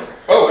 than ever.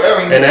 Oh,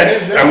 I mean, and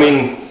that's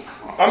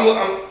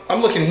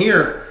I'm looking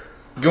here,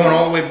 going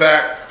all the way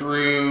back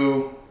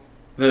through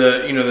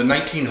the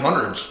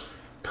 1900s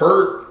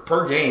per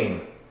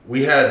game.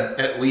 We had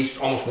at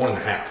least almost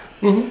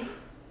 1.5,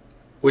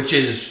 which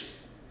is,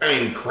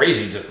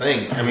 crazy to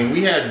think. I mean,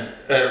 we had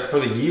for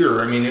the year.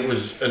 I mean, it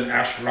was an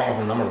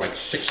astronomical number, like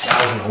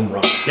 6,000 home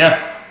runs. Yeah,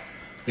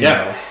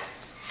 yeah.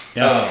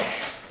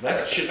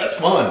 That's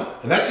fun,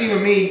 and that's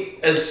even me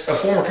as a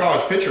former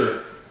college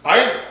pitcher.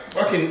 I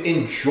fucking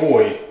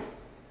enjoy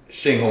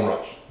seeing home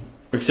runs,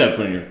 except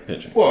when you're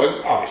pitching.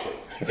 Well, obviously,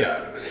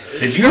 yeah.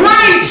 Did you?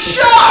 Great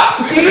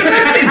shots, Steven!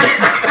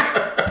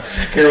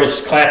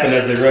 Carol's clapping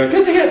as they run.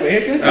 Good to get,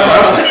 man. Good. Hey,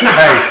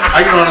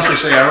 I can honestly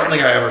say I don't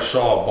think I ever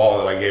saw a ball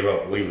that I gave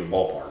up leaving the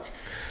ballpark.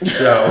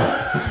 So,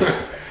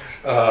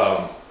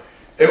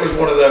 it was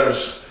one of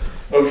those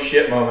oh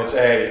shit moments.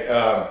 Hey.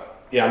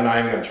 Yeah, I'm not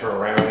even going to turn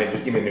around. Hey,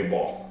 just give me a new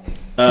ball.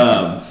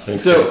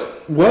 So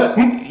what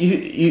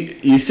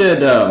you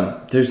said?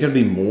 There's going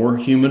to be more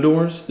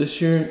humidors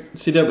this year.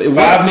 CW.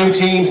 5 new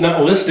teams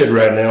not listed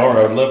right now,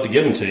 or I'd love to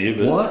give them to you.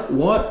 But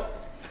what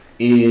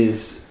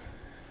is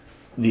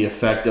the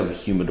effect of a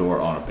humidor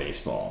on a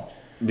baseball?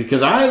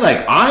 Because I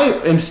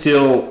am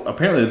still,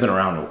 apparently they've been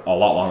around a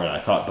lot longer than I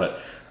thought,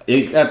 but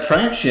it got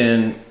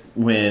traction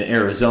when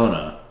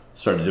Arizona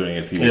started doing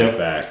it a few years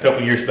back. A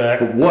couple years back.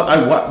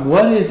 But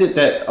what is it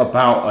that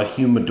about a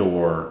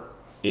humidor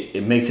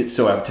it makes it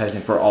so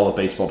appetizing for all of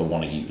baseball to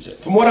want to use it?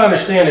 From what I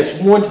understand, it's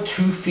 1 to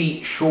 2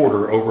 feet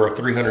shorter over a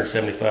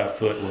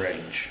 375-foot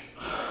range.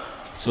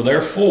 So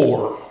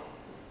therefore,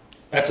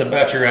 that's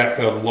about your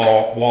outfield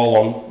wall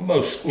on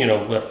most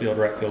left field,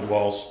 right field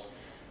walls.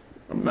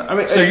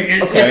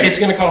 It's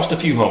going to cost a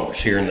few homers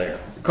here and there.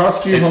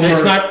 Cost a few homers.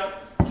 It's not,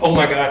 oh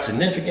my God,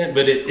 significant,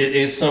 but it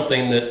is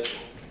something that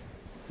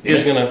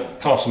is going to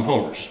cost some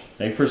homers.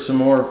 Maybe for some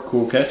more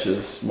cool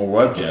catches, more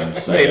web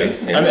gems. Maybe.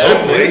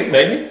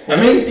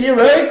 Maybe.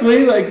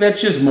 Theoretically,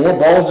 that's just more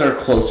balls that are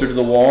closer to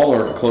the wall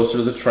or closer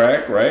to the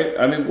track, right?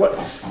 I mean, what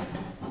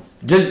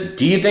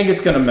do you think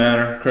it's going to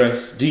matter,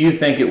 Chris? Do you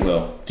think it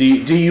will? Do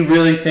you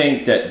really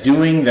think that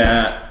doing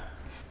that,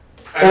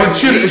 or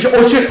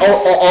should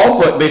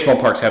all baseball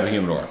parks have a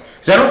humidor?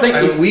 Because I don't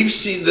think we've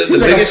seen the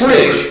biggest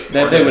thing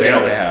that they would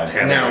have to have.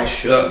 Now,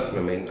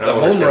 the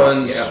home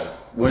runs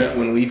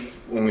when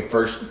we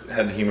first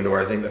had the humidor,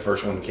 I think the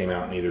first one came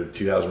out in either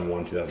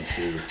 2001,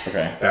 2002.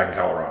 Okay. Back in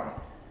Colorado.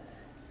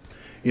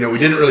 We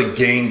didn't really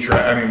gain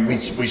track. I mean, we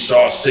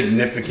saw a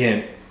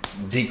significant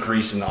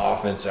decrease in the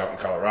offense out in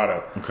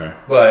Colorado. Okay.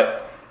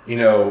 But,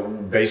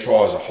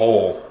 baseball as a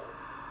whole,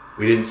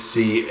 we didn't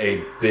see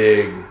a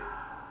big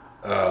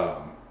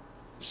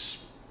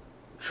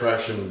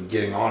traction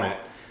getting on it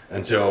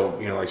until,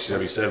 like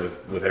CW said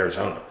with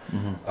Arizona.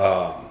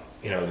 Mm-hmm.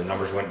 The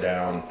numbers went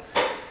down.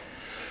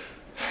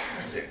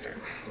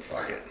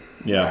 Fuck it.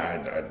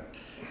 Yeah.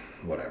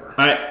 Whatever.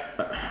 I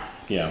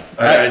get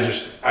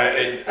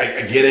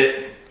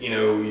it.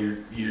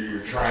 You're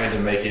trying to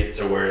make it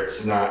to where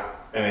it's not.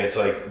 I mean, it's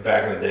like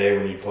back in the day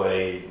when you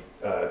played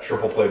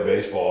triple play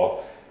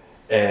baseball,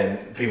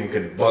 and people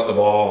could bunt the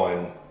ball,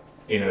 and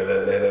they had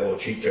that little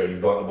cheat code. You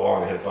bunt the ball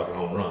and hit a fucking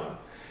home run.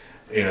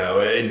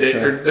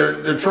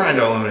 They're trying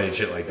to eliminate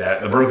shit like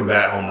that. The broken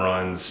bat home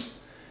runs.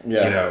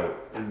 Yeah.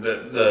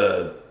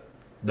 The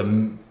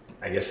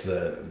I guess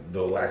the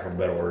lack of a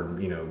better word,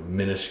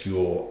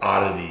 minuscule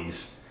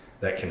oddities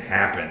that can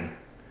happen,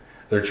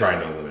 they're trying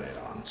to eliminate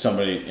on.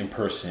 Somebody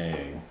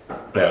impersonating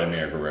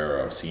Vladimir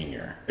Guerrero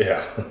Sr.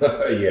 Yeah.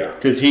 Yeah.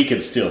 Because he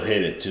could still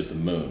hit it to the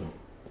moon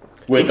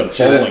with a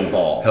bowling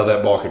ball. Hell,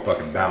 that ball could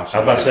fucking bounce.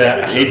 I was about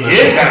to say, it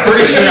did. I'm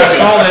pretty sure I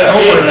saw that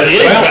homer that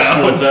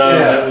bounce one time.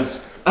 That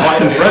was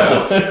quite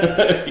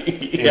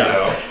impressive.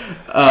 Yeah.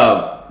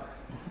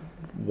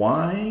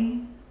 Why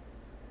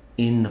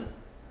in the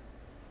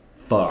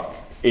fuck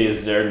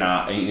is there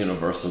not a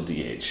universal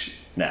DH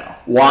now?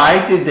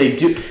 Why did they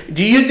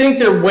do you think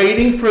they're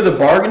waiting for the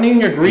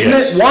bargaining agreement?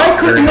 Yes, why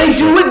couldn't they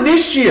do it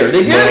this year?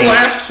 They did it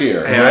last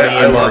year. Hey,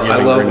 I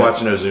love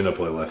watching Ozuna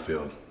play left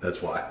field.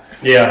 That's why.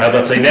 Yeah, I was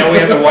about to say, now we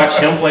have to watch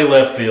him play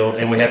left field,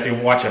 and we have to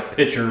watch a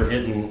pitcher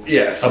hitting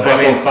a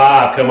buck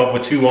 5 come up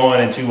with 2 on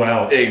and 2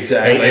 outs.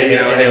 Exactly.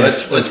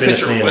 Let's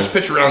pitch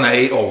around that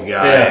 8-hole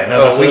guy.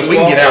 Yeah, we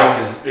can get out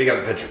because we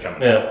got the pitcher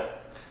coming.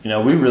 Yeah.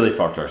 We really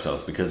fucked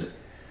ourselves because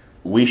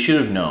we should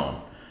have known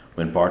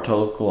when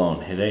Bartolo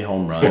Colon hit a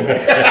home run.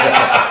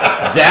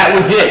 That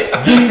was it.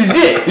 This is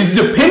it. This is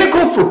a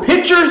pinnacle for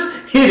pitchers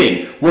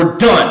hitting. We're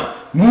done.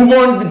 Move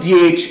on to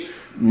the DH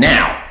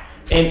now.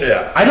 And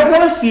I don't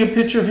want to see a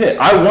pitcher hit.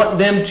 I want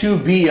them to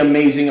be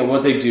amazing at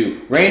what they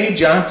do. Randy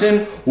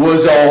Johnson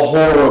was a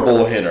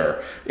horrible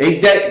hitter.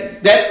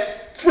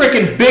 That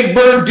freaking Big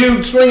Bird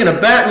dude swinging a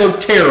bat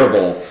looked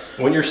terrible.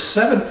 When you're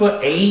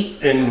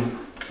 7'8" and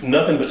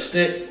nothing but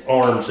stick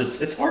arms,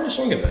 it's hard to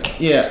swing it back.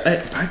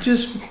 Yeah, I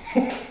just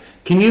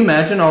can you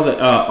imagine all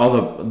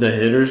the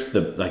hitters,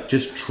 the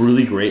just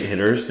truly great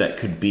hitters that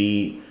could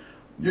be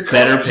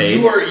better paid?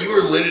 You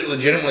are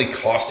legitimately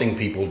costing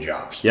people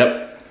jobs.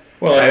 Yep.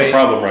 Well, that's the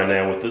problem right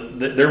now with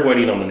they're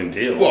waiting on the new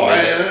deal. Well,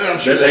 I'm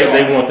sure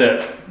they want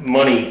that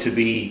money to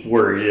be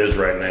where it is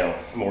right now,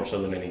 more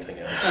so than anything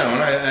else. No,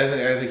 and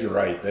I think you're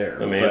right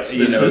there. I mean,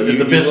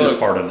 the business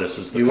part of this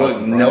is the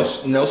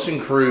cost.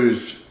 Nelson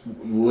Cruz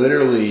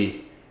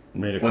literally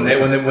when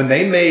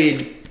they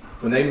made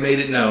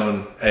it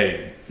known,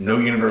 hey, no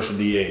universal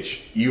DH,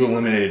 you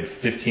eliminated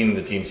 15 of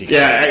the teams he could.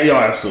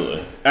 Yeah,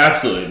 absolutely. I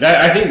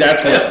think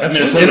that's what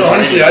Minnesota.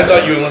 Honestly, I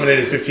thought you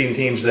eliminated 15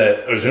 teams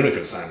that Ozuna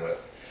could sign with.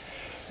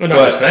 Well, not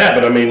just that,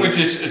 but I mean, which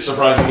it's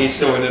surprising he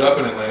still ended up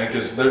in Atlanta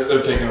because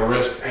they're taking a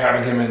risk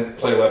having him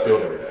play left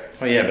field every day.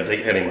 Well, yeah, but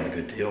they had him on a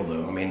good deal,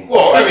 though. I mean,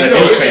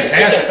 it's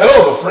fantastic. It's a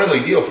hell of a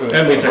friendly deal for the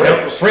Braves.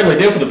 It's a friendly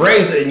deal for the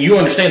Braves, and you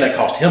understand that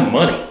cost him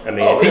money. I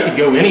mean, if he could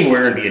go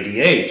anywhere and be a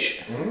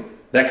DH,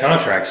 that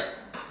contract's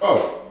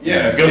going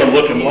to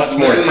look a lot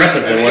more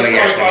impressive than what he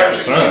actually got to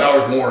sign.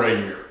 $5 more a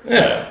year.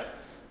 Yeah.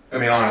 I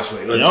mean,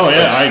 honestly.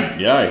 I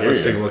hear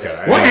let's take a look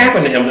at it. What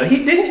happened to him?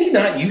 Didn't he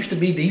not used to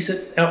be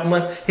decent out in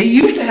left? He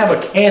used to have a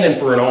cannon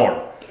for an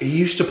arm. He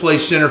used to play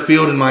center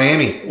field in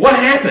Miami. What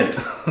happened?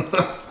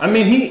 I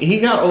mean, he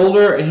got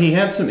older. He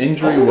had some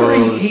injury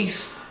woes.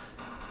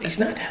 He's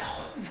not that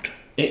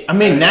old. I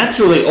mean,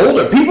 naturally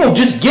older. People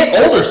just get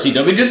older,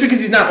 CW. Just because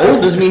he's not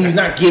old doesn't mean he's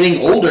not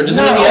getting older. He's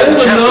not old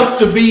enough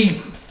to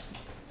be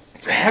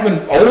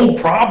having old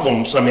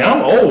problems. I mean,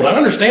 I'm old. I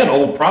understand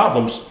old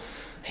problems.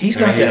 He's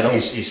not that old.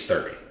 He's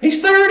 30. He's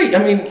 30.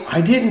 I mean,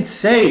 I didn't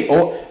say.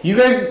 Oh, you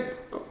guys.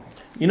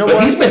 You know but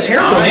what? He's been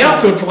terrible in the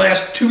outfield for the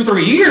last 2 or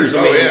 3 years.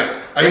 I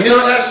mean,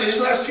 his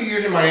last 2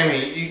 years in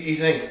Miami, you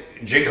think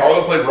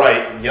Giancarlo played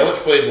right, Yelich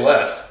played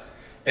left,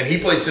 and he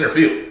played center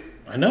field.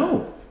 I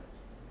know.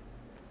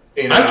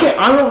 I can't.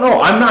 I don't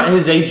know. I'm not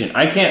his agent.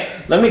 I can't.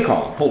 Let me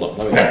call him. Hold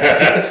on.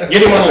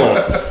 Get him on the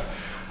line.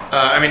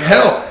 I mean,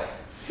 hell,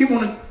 he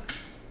won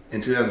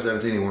in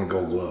 2017. He won a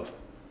Gold Glove.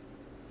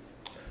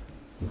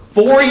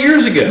 4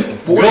 years ago,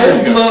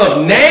 Gold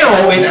Glove.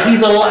 Now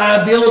he's a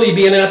liability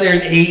being out there,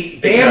 and he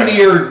damn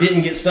near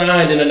didn't get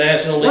signed in the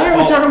National League. Why are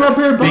we talking about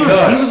Barry Bonds?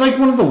 He was like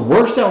one of the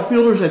worst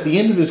outfielders at the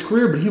end of his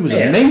career, but he was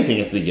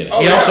amazing at the beginning.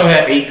 He also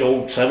had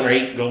 7 or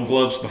 8 Gold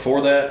Gloves before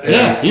that.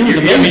 Yeah, he was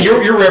amazing. I mean,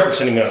 you're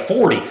referencing him at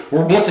 40.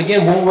 We're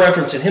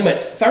referencing him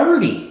at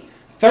 30.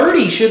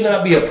 30 should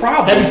not be a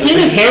problem. Have you seen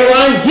his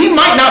hairline? He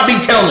might not be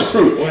telling the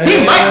truth. He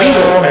might be.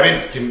 I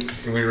mean,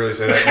 can we really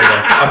say that?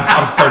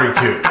 I'm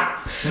 32.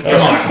 Come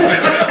on.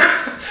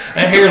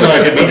 That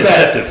hairline could be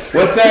deceptive.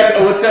 What's that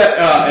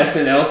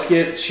SNL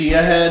skit,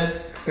 Chia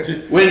Head?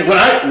 When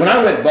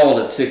I went bald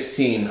at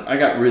 16, I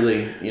got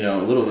really, a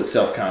little bit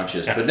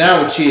self-conscious. But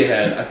now with Chia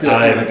Head, I feel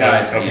like one of the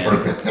guys again.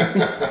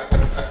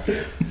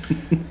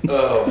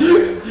 Oh,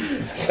 man.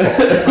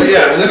 But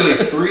yeah,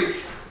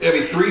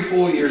 literally 3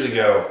 full years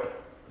ago,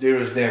 dude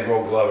was damn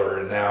Gold Glover,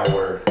 and now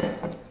we're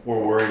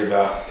worried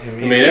about him.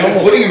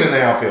 Putting him in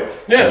the outfield.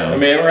 Yeah, I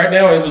mean, right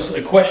now it was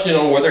a question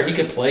on whether he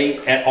could play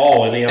at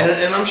all in the outfield.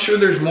 And I'm sure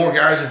there's more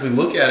guys. If we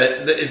look at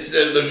it,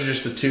 those are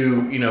just the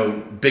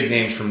 2, big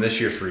names from this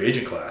year's free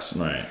agent class.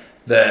 Right.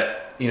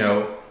 That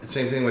the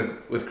same thing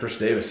with Chris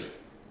Davis.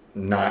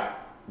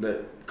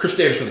 Chris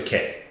Davis with a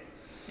K.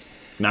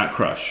 Not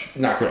Crush.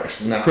 Not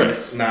Chris. Not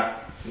Chris. Not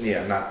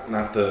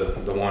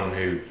the one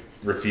who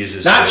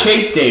refuses. Not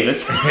Chase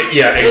Davis.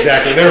 Yeah,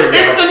 exactly. There we go.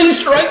 It's because he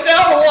strikes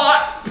out a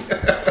lot.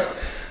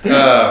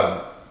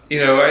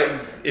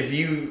 If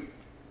you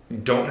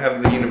don't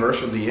have the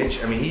universal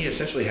DH, I mean, he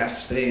essentially has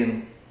to stay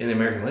in the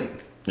American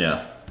League.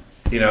 Yeah.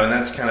 And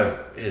that's kind of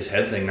his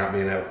head thing,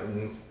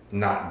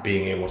 not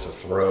being able to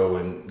throw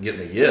and get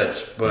in the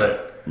yips.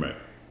 But right.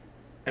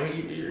 I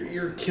mean,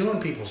 you're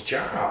killing people's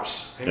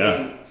jobs. I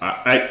mean,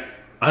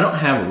 I don't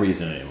have a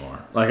reason anymore.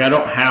 Like, I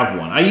don't have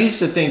one. I used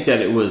to think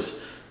that it was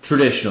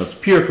traditional. It's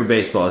pure for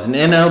baseball. As an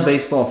NL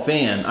baseball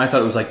fan, I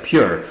thought it was like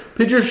pure.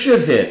 Pitchers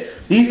should hit.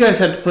 These guys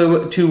have to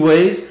play 2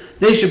 ways.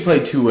 They should play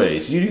 2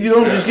 ways. You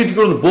don't just get to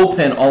go to the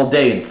bullpen all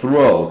day and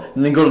throw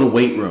and then go to the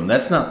weight room.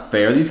 That's not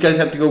fair. These guys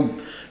have to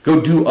go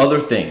do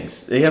other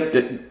things. They have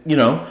to,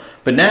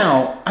 But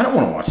now, I don't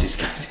want to watch these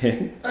guys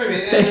hit. I mean,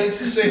 it's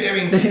the same. I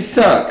mean, they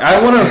suck.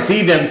 I want to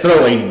see them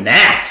throw a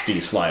nasty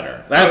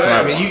slider. That's what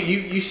I mean.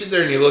 You sit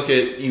there and you look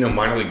at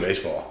minor league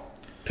baseball.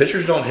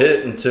 Pitchers don't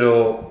hit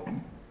until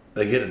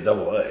they get a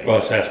Double-A.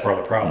 Well, that's part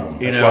of the problem.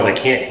 That's why they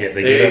can't hit.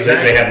 They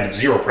have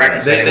 0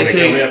 practice. They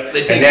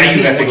take and now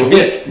you have to go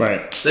hit.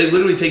 Right. They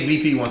literally take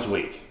BP once a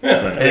week.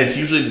 Yeah. Right. And it's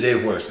usually the day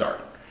before they start.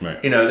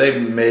 Right.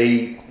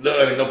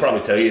 They'll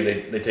probably tell you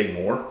they take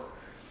more,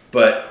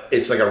 but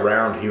it's like a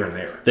round here and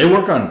there. They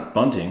work on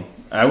bunting.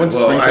 I went to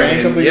spring training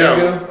a couple years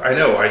ago. I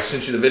know. I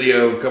sent you the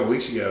video a couple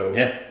weeks ago.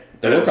 Yeah.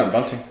 They work on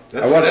bunting.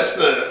 That's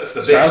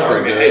the big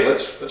argument. Hey,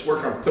 let's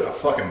work on putting a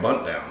fucking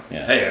bunt down.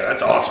 Yeah. Hey,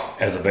 that's awesome.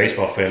 As a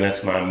baseball fan,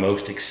 that's my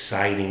most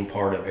exciting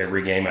part of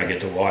every game I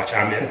get to watch.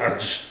 I'm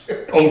just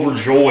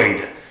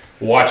overjoyed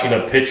watching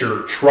a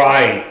pitcher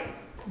try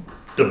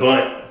to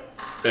bunt.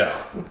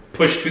 Yeah.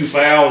 Push too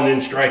foul and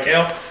then strike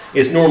out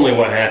is normally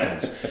what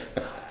happens.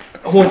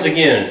 Once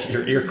again,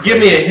 you're give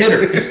me a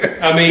hitter.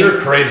 I mean,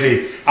 you're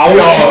crazy. I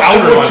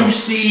want to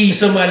see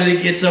somebody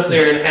that gets up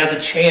there and has a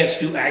chance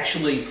to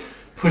actually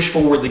push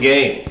forward the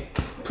game.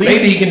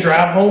 Maybe he can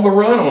drive home a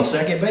run on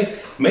second base.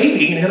 Maybe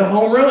he can hit a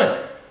home run.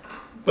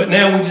 But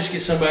now we just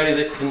get somebody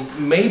that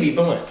can maybe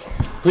bunt.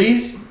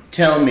 Please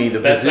tell me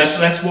the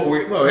position. That's what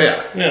we're. Oh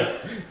yeah. Yeah.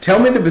 Tell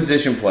me the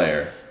position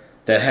player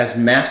that has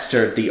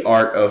mastered the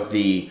art of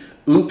the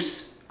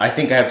oops. I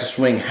think I have to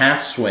swing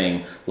half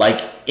swing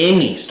like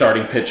any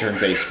starting pitcher in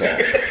baseball.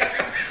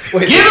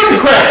 Wait, give them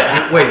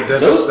credit. Wait,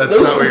 that's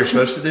not what you're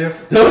supposed to do.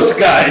 Those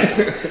guys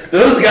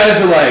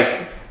are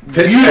like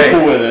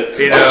beautiful with it.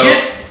 You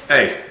know,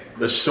 hey,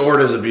 the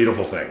sword is a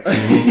beautiful thing.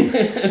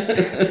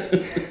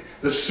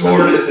 The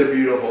sword is a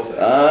beautiful thing.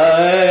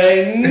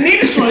 I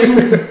need to swing.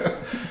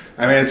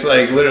 I mean, it's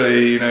like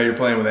literally, you're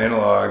playing with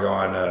analog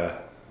on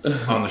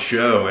the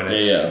show, and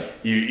it's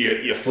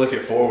you flick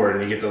it forward,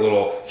 and you get the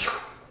little.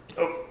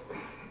 Oh,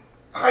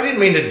 I didn't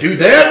mean to do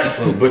that. A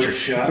little butcher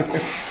shot.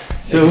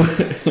 So,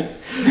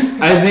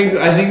 I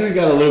think we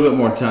got a little bit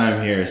more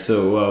time here.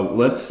 So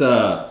let's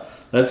go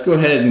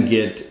ahead and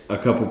get a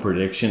couple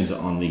predictions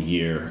on the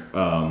year.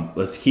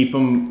 Let's keep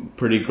them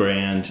pretty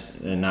grand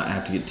and not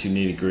have to get too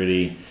nitty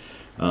gritty.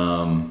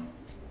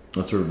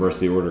 Let's reverse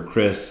the order.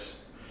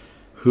 Chris,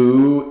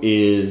 who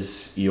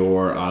is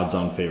your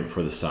odds-on favorite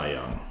for the Cy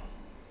Young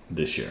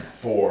this year?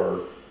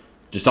 For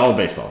just all of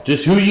baseball.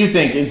 Just who do you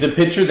think is the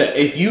pitcher that,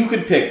 if you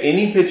could pick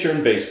any pitcher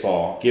in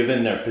baseball,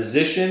 given their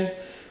position,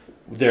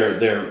 their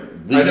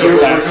I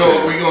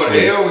know, we going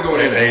AL, we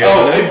going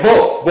NL.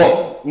 Oh,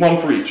 both, one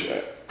for each,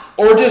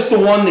 or just the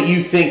one that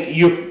you think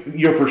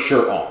you're for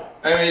sure on.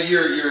 I mean,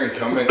 you're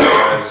incumbent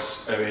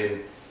guys. I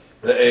mean,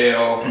 the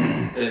AL,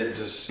 it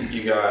just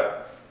you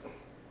got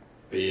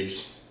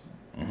Biebs,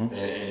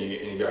 and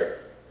you got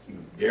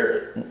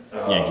Garrett.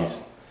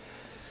 Yankees.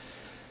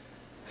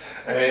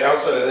 I mean,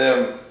 outside of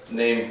them,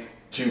 name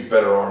two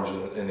better arms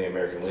in the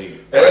American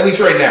League, at least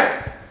right now.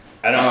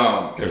 I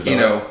don't. Those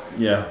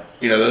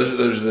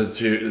are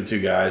the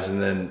two guys,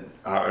 and then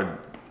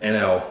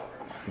NL.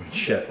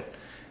 Shit,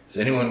 is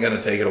anyone going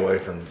to take it away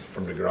from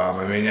DeGrom?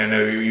 I mean, I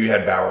know you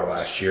had Bauer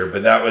last year,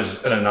 but that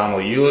was an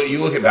anomaly. You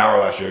look at Bauer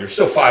last year; you're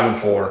still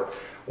 5-4,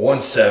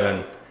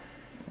 1-7,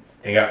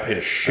 and got paid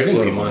a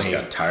shitload of money.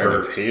 Got tired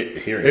of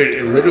hearing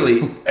it.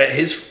 Literally,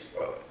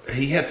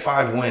 he had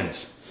 5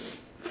 wins.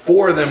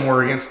 4 of them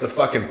were against the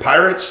fucking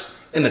Pirates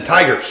and the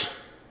Tigers.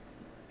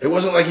 It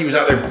wasn't like he was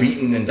out there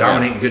beating and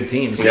dominating good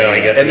teams. No,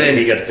 and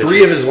then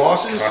 3 of his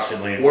losses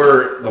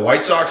were the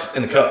White Sox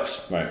and the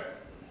Cubs. Right.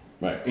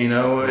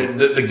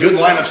 The good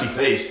lineups he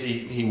faced,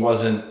 he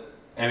wasn't.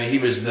 I mean, he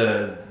was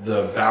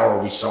the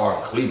Bauer we saw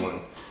in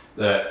Cleveland.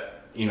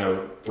 That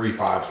 3-5,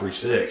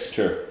 3-6.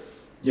 Sure.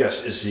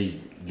 Yes, is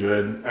he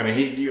good? I mean,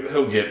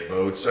 he'll get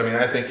votes. I mean,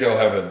 I think he'll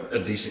have a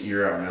decent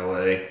year out in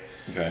LA.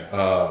 Okay.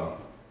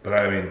 But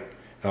I mean.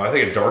 No, I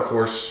think a dark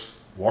horse,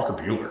 Walker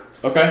Buehler.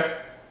 Okay.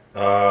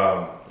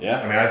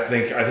 Yeah. I mean, I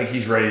think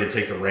he's ready to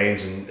take the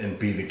reins and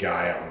be the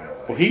guy out in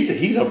LA. Well,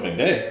 he's opening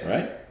day,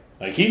 right?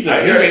 Like he's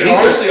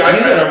honestly,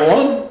 the number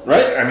one,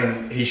 right? I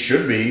mean, he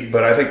should be,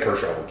 but I think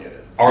Kershaw will get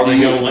it. Are they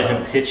going to let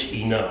him pitch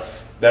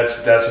enough?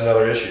 That's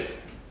another issue.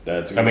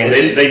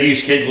 They've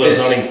used kid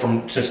gloves on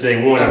him since day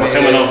one. We're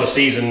coming off the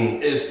season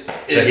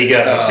that he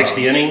got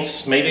 60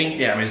 innings, maybe.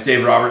 Yeah, I mean, is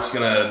Dave Roberts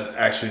going to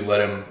actually let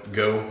him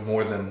go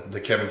more than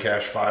the Kevin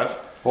Cash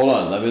 5? Hold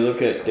on, let me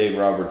look at Dave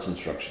Roberts'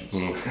 instructions. I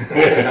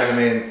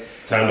mean,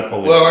 time to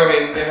pull it. Well, I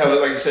mean,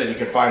 like you said, you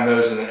can find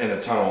those in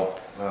the tunnel.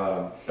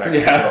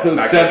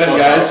 Those 7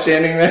 guys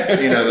standing there.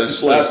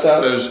 Those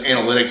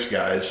analytics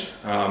guys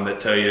that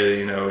tell you,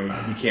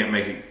 you can't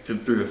make it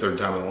through the third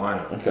time in the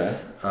lineup. Okay.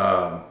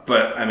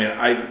 But I mean,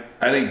 I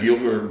think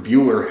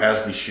Buehler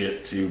has the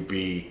shit to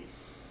be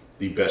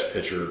the best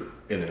pitcher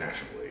in the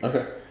National League.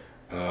 Okay.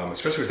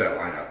 Especially with that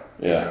lineup.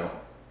 Yeah.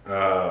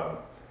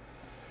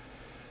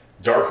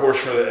 Dark horse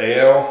for the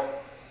AL.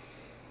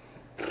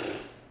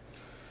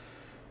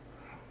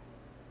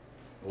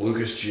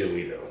 Lucas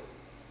Giolito.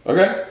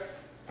 Okay.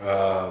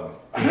 I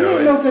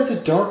don't know if that's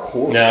a dark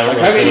horse. No,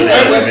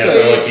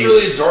 it's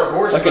really a dark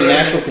horse. Like a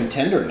natural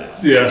contender now.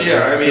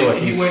 Yeah. I mean,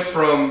 he went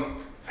from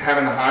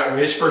having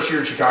his first year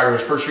in Chicago,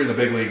 his first year in the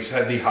big leagues,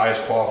 had the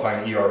highest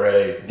qualifying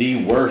ERA.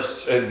 The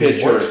worst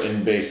pitcher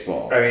in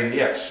baseball. I mean,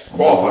 yes,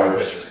 qualifying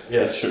pitcher.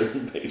 Yes.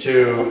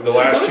 To the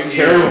last 2 years.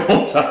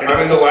 Terrible time. I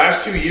mean, the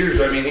last 2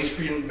 years. I mean, he's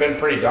been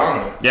pretty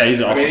dominant. Yeah,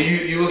 he's awesome. I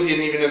mean, you look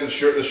even at the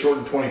short in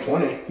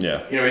 2020.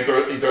 Yeah.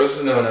 He throws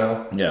the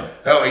no. Yeah.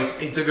 Hell,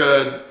 he took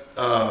a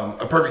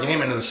perfect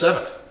game into the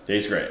 7th.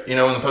 He's great. In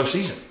the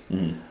postseason.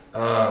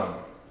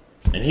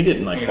 Mm-hmm. And he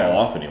didn't fall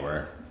off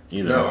anywhere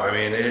either. No, I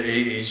mean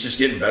he's just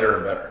getting better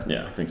and better.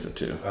 Yeah, I think so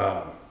too.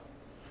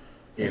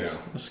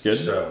 That's good.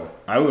 So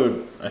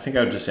I think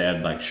I would just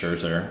add like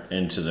Scherzer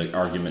into the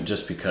argument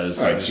just because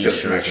just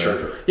he's Max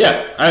Scherzer.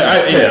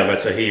 Yeah,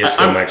 but so he is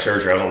still Max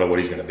Scherzer. I don't know what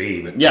he's going to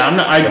be, but I'm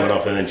not coming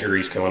off an injury,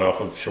 he's coming off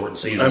of shortened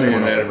season, coming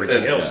off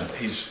everything else.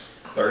 He's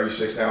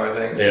 36 now, I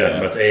think. Yeah,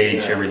 but the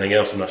age, everything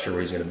else, I'm not sure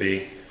where he's going to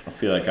be. I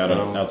feel like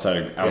outside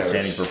of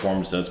outstanding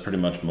performance, that's pretty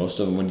much most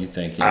of them. When you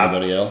think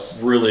anybody else,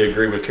 really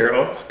agree with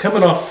Carol.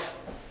 Coming off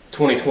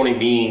 2020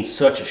 being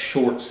such a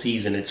short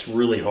season, it's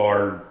really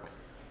hard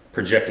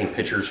projecting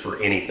pitchers for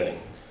anything.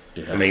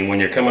 Yeah. I mean, when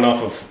you're coming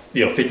off of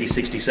 50,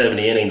 60,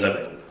 70 innings,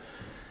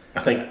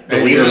 I think the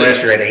leader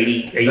last year had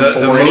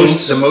 84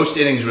 innings. The most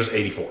innings was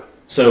 84.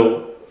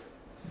 So,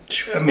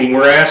 I mean,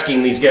 we're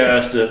asking these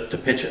guys to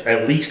pitch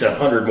at least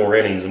 100 more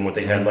innings than what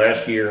they had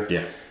last year.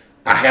 Yeah,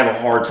 I have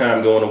a hard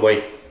time going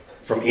away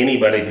from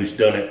anybody who's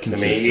done it. I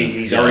mean,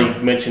 he's already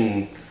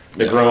mentioned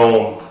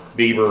DeGrom,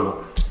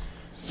 Bieber.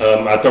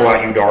 I throw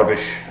out Yu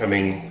Darvish. I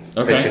mean,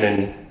 pitching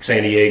in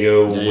San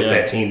Diego with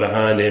that team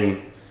behind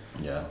him.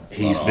 Yeah,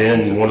 he's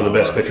been one of the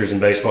best pitchers in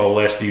baseball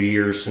the last few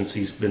years since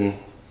he's been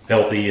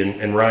healthy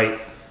and right.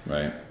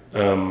 Right.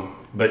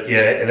 But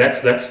yeah,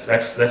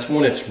 that's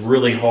when it's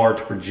really hard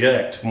to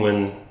project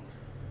when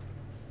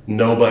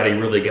nobody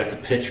really got to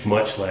pitch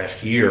much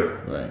last year.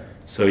 Right.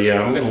 So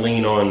yeah, I'm going to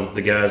lean on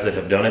the guys that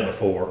have done it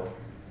before,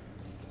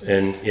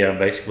 and yeah,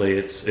 basically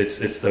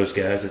it's those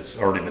guys that's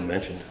already been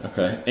mentioned.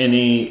 Okay.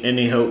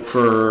 Any hope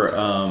for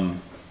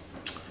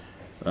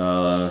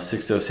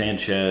Sixto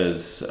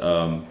Sanchez,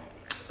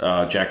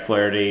 Jack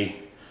Flaherty?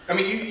 I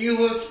mean, you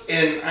look,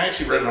 and I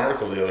actually read an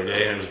article the other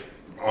day, and it was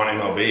on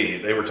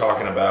MLB. They were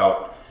talking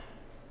about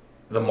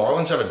the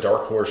Marlins have a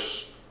dark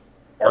horse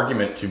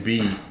argument to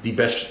be the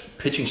best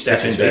pitching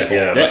staff in baseball.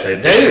 Yeah,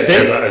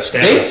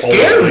 they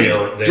scare me.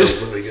 They're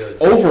just really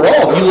good.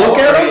 Overall, if you look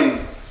at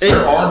them,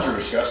 their arms are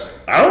disgusting.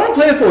 I don't want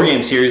to play a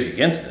 4-game series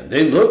against them.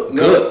 They look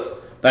good.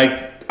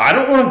 Like, I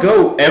don't want to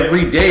go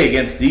every day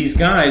against these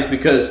guys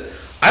because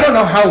I don't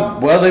know how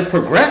well they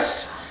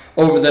progressed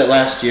over that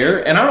last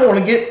year, and I don't want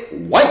to get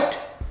wiped.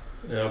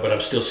 No, but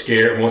I'm still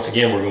scared. Once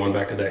again, we're going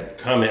back to that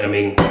comment. I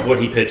mean, what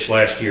he pitched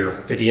last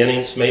year, 50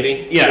 innings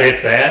maybe? Yeah.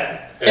 If that.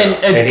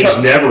 And he's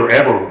never,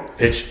 ever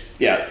pitched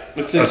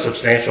a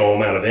substantial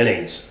amount of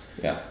innings.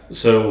 Yeah.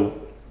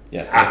 So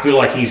I feel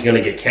like he's going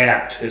to get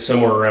capped at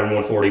somewhere around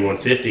 140,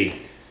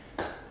 150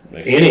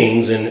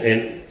 innings.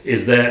 And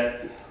is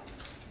that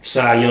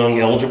Cy Young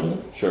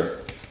eligible? Sure.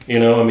 You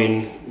know, I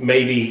mean,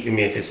 maybe,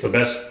 if it's the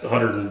best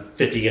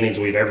 150 innings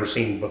we've ever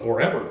seen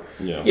before ever.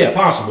 Yeah,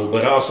 possible.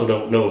 But I also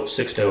don't know if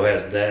Sixto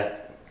has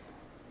that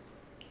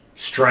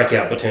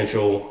strikeout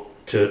potential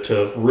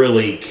to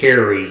really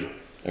carry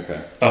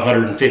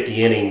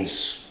 150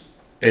 innings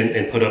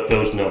and put up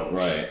those numbers.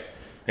 Right.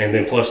 And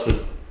then plus the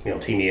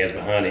team he has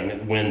behind him,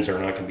 the wins are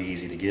not going to be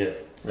easy to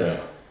get. Yeah.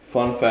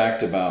 Fun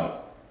fact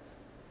about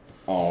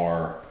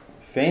our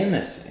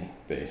fantasy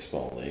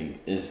baseball league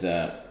is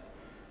that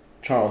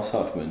Charles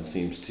Huffman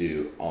seems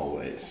to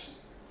always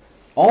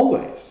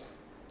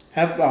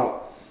have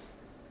about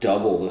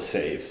double the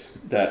saves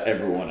that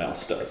everyone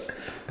else does.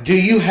 Do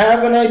you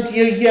have an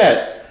idea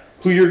yet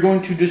who you're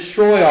going to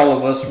destroy all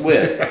of us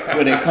with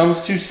when it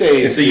comes to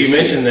saves? And so you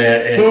mentioned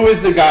that. Who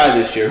is the guy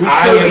this year? Who's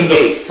I am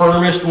the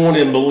firmest one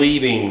in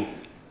believing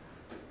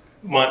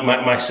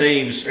my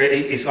saves.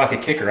 It's like a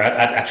kicker.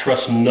 I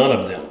trust none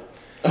of them.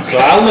 So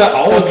I'll let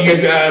all of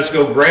you guys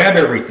go grab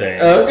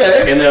everything.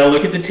 Okay. And then I'll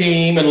look at the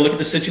team and look at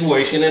the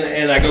situation,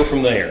 and I go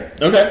from there.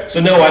 Okay. So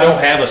no, I don't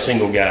have a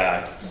single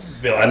guy,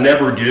 Bill. I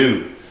never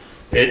do.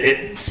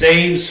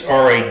 Saves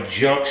are a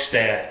junk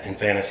stat in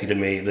fantasy to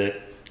me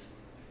that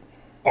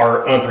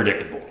are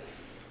unpredictable.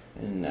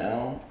 And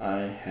now I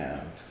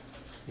have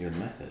your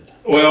method.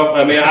 Well,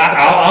 I mean,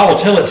 I will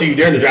tell it to you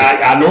during the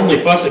draft. I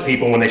normally fuss at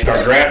people when they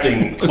start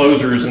drafting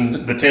closers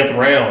in the 10th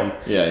round.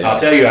 Yeah. I'll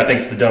tell you, I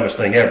think it's the dumbest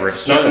thing ever. If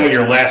it's not one of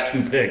your last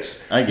two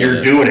picks,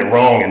 you're doing it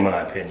wrong, in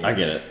my opinion. I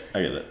get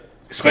it.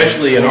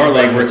 Especially in our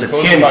league where it's a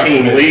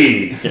 10-team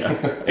league.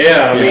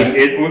 I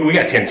mean, we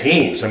got 10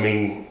 teams. I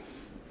mean,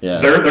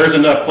 there's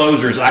enough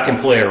closers I can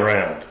play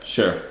around.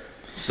 Sure.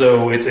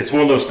 So it's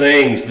one of those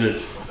things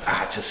that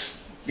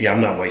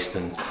I'm not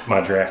wasting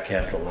my draft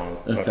capital on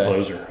a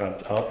closer.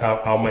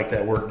 I'll make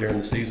that work during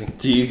the season.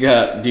 Do you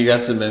got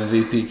some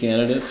MVP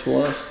candidates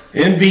for us?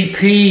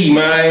 MVP,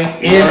 my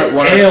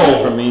one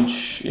NL from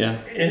each. Yeah,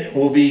 it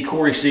will be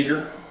Corey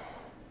Seager.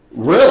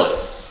 Really?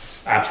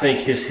 I think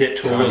his hit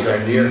total is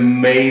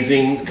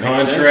amazing.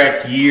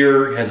 Contract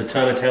year, has a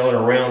ton of talent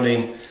around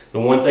him. The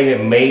one thing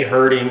that may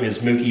hurt him is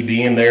Mookie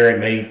being there. It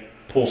may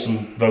pull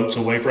some votes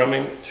away from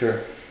him.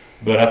 Sure.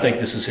 But I think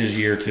this is his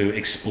year to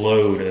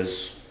explode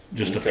as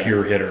just a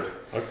pure hitter.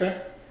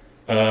 Okay.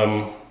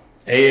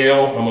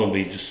 AL, I'm going to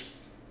be just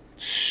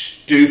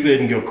stupid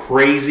and go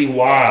crazy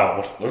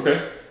wild.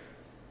 Okay.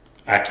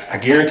 I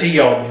guarantee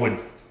y'all would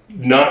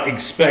not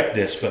expect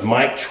this, but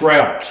Mike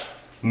Trout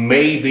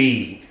may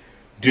be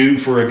due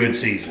for a good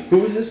season.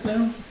 Who is this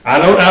now? I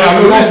don't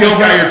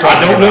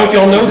know if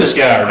y'all know this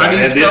guy. Right?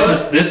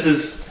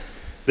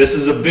 This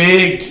is a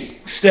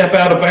big step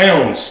out of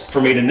bounds for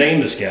me to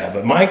name this guy.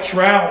 But Mike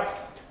Trout,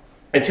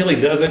 until he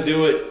doesn't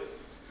do it,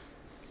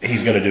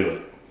 he's going to do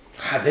it.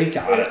 God, they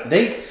got it. I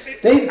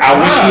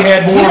wish he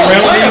had more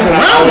around him.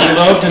 I would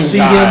love to see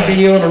him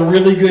be on a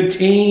really good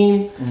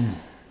team,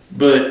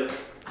 but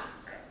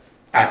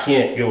I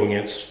can't go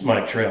against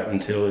Mike Trout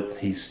until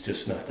he's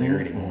just not there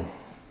anymore.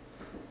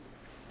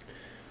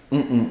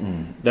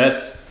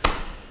 That's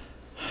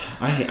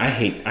I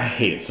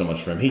hate it so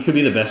much for him. He could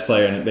be the best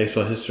player in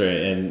baseball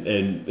history,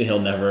 and he'll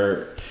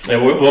never.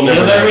 And we'll never.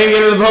 He'll never even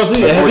get to the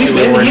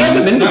postseason. He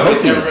hasn't been to the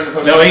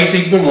postseason. No,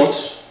 he's been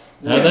once.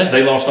 Have they?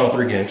 They lost all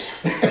 3 games.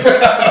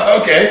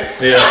 Okay.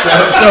 Yeah.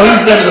 So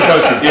he's been to the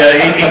postseason.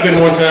 Yeah, he's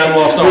been one time,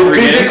 lost all 3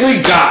 games.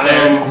 Physically got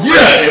them.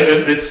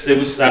 Yes. It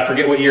was. I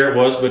forget what year it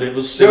was, but it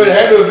was. So it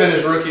had to have been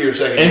his rookie or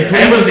second year. It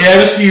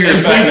was a few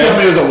years back. Please tell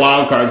me it was a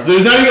wild card. So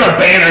there's not even a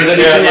banner that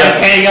he can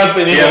hang up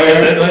and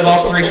they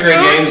lost 3 straight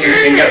games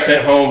and got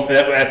sent home.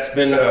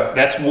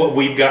 That's what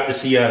we've got to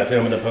see out of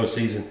him in the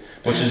postseason,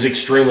 which is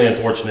extremely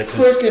unfortunate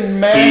because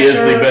he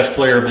is the best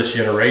player of this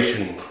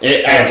generation,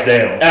 hands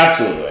down.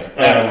 Absolutely.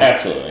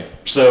 Absolutely.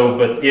 So,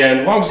 but yeah,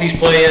 as long as he's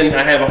playing,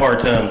 I have a hard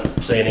time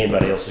saying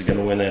anybody else is going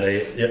to win that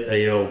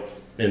AL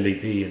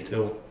MVP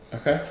until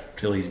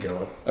he's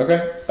going.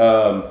 Okay.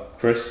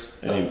 Chris?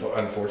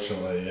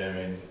 Unfortunately, I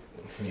mean,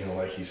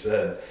 like he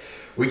said,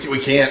 we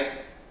can't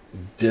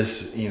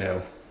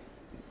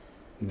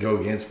go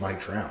against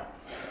Mike Trout.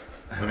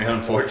 I mean,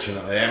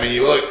 unfortunately. I mean,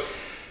 you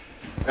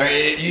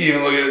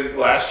even look at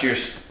last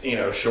year's,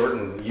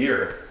 shortened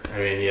year. I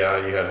mean, you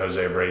had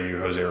Jose Abreu,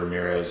 Jose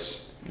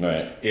Ramirez.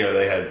 Right.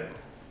 They had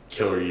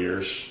killer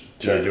years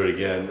to do it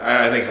again.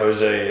 I think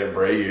Jose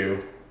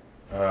Abreu,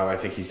 I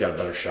think he's got a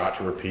better shot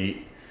to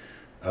repeat,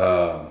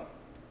 than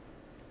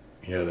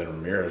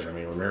Ramirez. I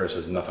mean, Ramirez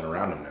has nothing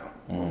around him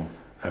now.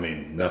 I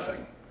mean,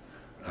 nothing.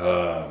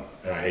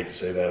 And I hate to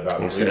say that about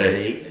him.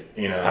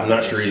 I'm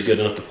not sure he's good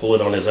enough to pull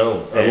it on his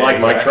own. Unlike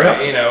Mike Trout.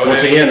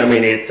 Once again, I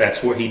mean,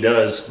 that's what he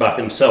does by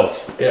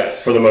himself.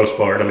 Yes. For the most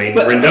part. I mean,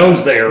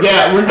 Rendon's there.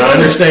 Yeah, I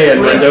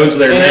understand. Rendon's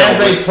there and now. as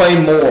they play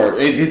more,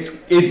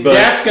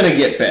 that's going to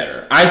get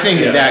better. I think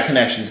that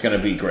connection is going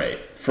to be great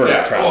for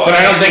Trout. Well, but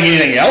I don't think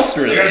anything else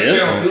really they is. stay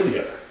on the field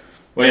together.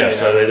 Well, yeah,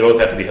 so they both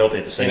have to be healthy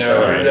at the same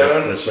time.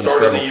 Rendon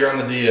started the year on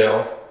the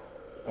DL,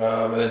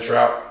 and then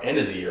Trout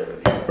ended the year on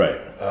the DL.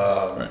 Right.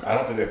 I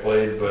don't think they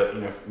played, but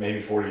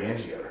maybe 40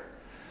 games together.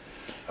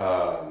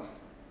 My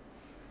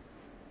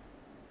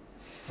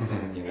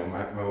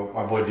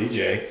boy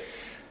DJ.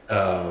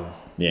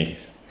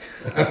 Yankees.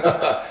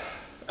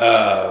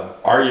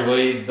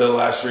 Arguably, the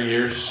last 3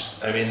 years,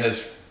 I mean,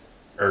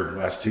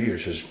 last 2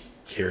 years has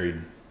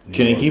carried.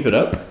 Can he keep it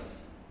up?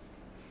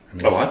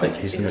 I think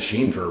he's the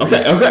machine for a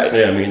reason. Okay.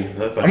 Yeah, I mean,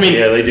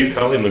 they do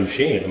call him the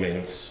machine. I mean,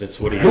 it's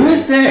what he. Who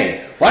is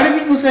they? Why do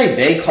people say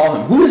they call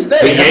him? Who is they?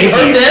 The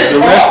Yankees. The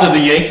rest of the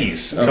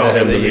Yankees call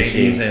him the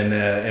Yankees machine.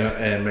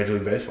 and Major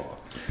League Baseball.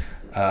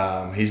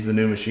 He's the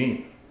new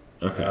machine.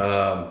 Okay.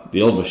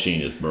 The old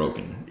machine is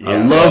broken. Yeah. I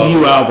love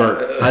you,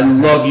 Albert. I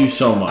love you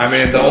so much. I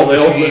mean, the old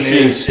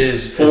machine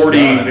is 40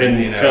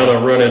 and kind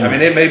of running. I mean,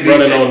 it may be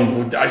running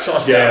on. I saw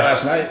a stat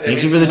last night.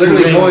 Thank you for the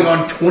literally 2 rings. going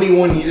on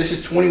 21 years. This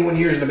is 21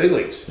 years in the big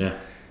leagues. Yeah.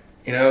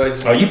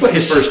 You put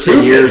his first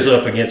 10 years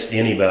up against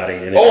anybody.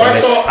 And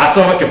I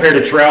saw it compared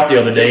to Trout the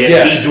other day,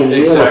 and he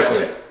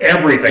dwarfed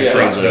everything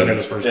Trout's done in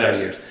his first 10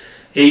 years.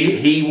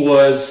 He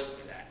was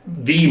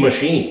the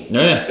machine.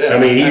 Yeah. I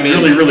mean, he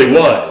really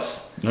was.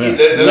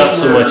 Yeah. Not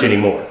so much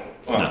anymore.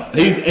 No.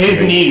 His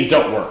knees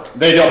don't work.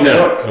 They don't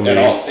work at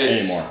all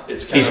anymore.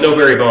 He's no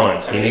Barry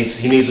Bonds.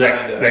 He needs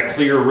that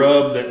clear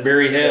rub that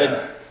Barry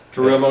had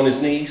to rub on his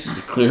knees.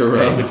 The clear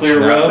rub. The clear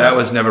rub. That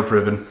was never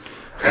proven.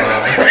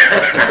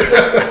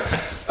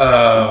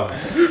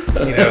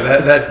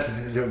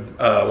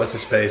 What's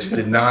his face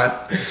did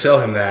not sell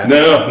him that.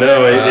 No,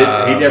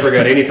 he never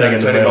got anything in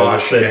the mail.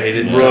 Bosch, he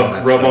didn't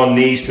rub on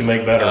knees to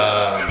make better.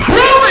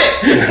 Prove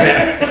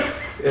it.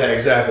 Yeah,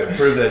 exactly.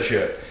 Prove that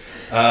shit.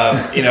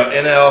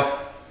 NL.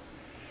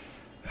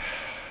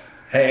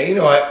 Hey, you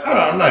know what?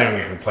 I'm not even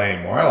going to complain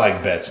anymore. I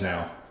like Betts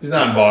now. He's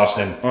not in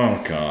Boston. Oh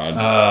God.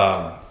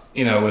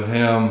 With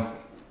him,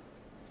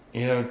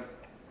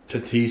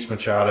 Tatis,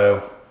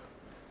 Machado.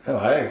 Hell,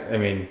 I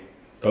mean,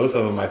 both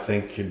of them I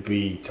think could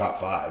be top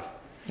 5.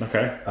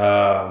 Okay.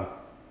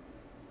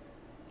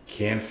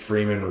 Can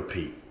Freeman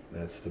repeat?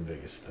 That's the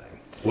biggest thing.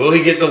 Will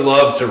he get the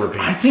love to repeat?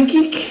 I think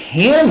he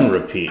can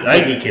repeat. I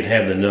think he can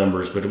have the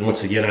numbers, but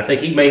once again, I think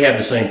he may have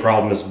the same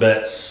problem as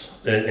Betts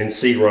and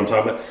Seager I'm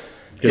talking about.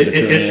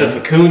 If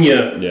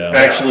Acuna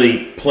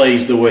actually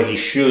plays the way he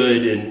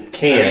should and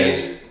can,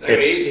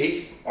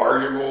 he's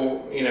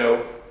arguable,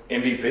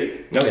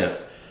 MVP. Oh yeah.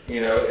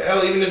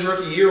 Hell, even his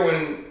rookie year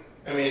when,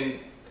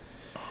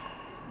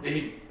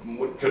 he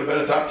could have been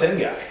a top 10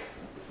 guy.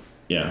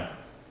 Yeah.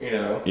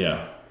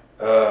 Yeah.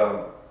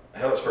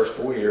 Hell, his first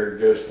full year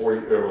goes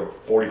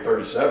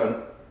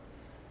 40-37.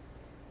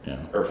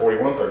 Yeah. Or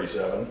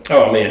 41-37.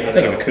 Oh, I mean, I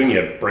think if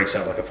Acuna breaks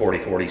out like a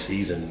 40-40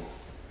 season,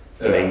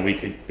 I mean, we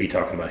could be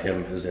talking about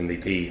him as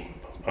MVP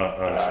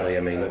Honestly,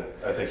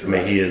 I think you're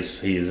right. he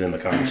is in the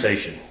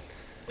conversation.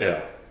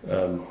 Yeah.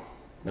 And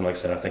like I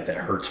said, I think that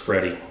hurts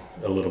Freddie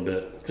a little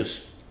bit,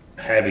 just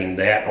having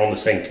that on the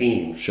same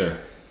team. Sure.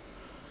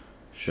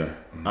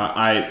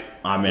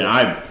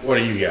 What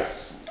do you got?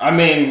 I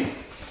mean,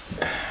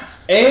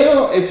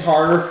 it's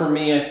harder for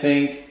me. I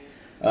think.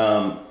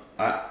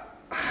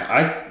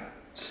 I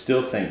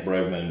still think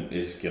Bregman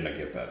is gonna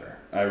get better.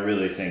 I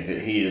really think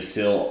that he is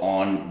still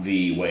on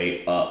the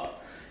way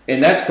up,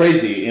 and that's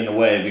crazy in a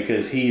way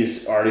because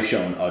he's already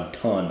shown a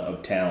ton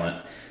of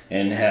talent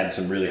and had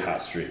some really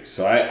hot streaks.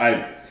 So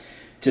I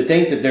to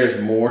think that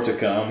there's more to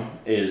come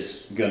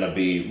is gonna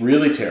be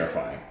really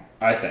terrifying.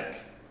 I think.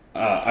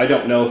 I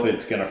don't know if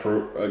it's gonna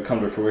come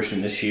to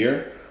fruition this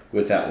year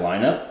with that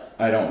lineup.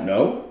 I don't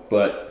know,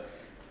 but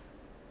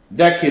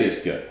that kid is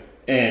good.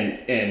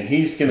 And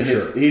he's gonna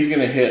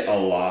hit a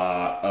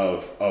lot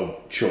of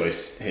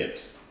choice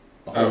hits,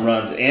 home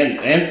runs, and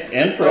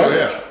for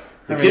average. Yeah.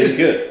 The kid is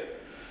good.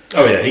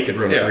 Oh yeah, he could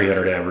run a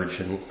 300 average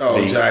and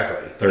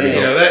exactly. 30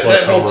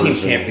 that whole team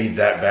can't be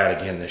that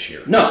bad again this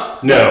year. No.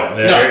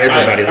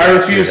 Everybody. I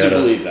refuse to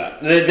believe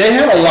that. They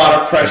had a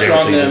lot of pressure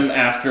on them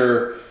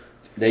after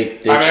they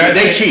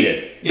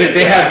cheated.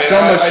 They had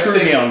so much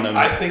scrutiny on them.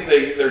 I think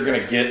they're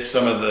going to get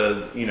some of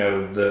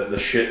the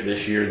shit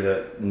this year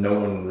that no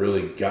one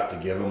really got to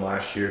give them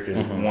last year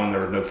because one,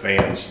 there were no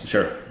fans.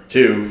 Sure.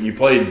 Two, you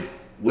played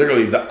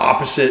literally the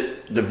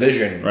opposite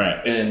division,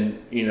 right?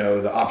 In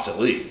the opposite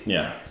league.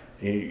 Yeah.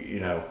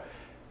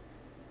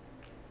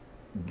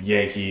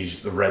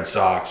 Yankees, the Red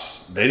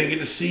Sox, they didn't get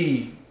to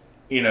see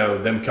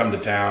them come to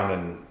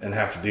town and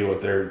have to deal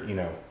with their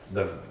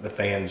the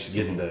fans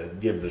getting to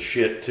give the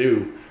shit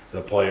to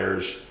the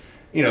players.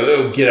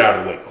 They'll get out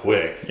of the way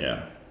quick.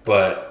 Yeah.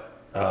 But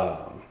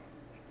yeah,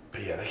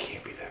 they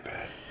can't be that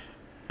bad.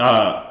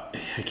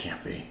 It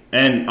can't be.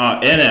 And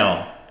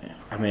NL,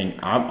 I mean,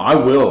 I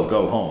will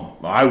go home.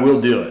 I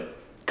will do it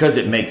because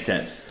it makes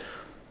sense.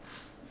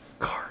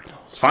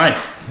 Cardinals. Fine.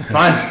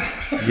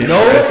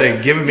 I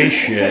say giving me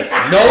shit.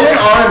 Nolan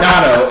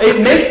Arenado. It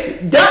makes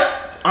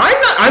that.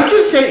 I'm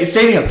just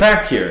stating a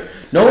fact here.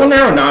 Nolan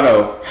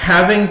Arenado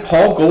having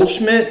Paul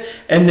Goldschmidt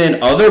and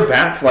then other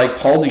bats like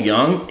Paul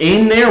DeJong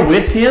in there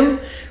with him,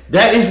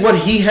 that is what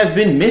he has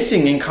been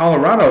missing in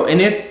Colorado. And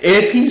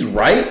if he's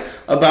right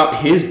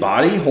about his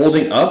body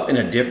holding up in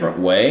a different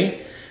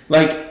way,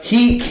 like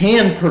he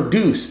can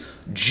produce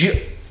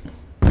just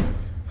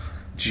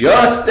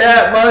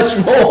that much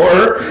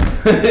more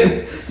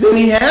than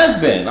he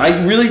has been.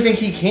 I really think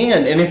he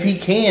can. And if he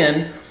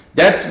can,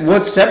 that's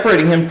what's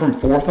separating him from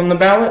fourth on the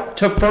ballot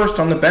to first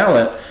on the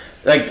ballot.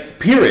 Like,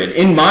 period.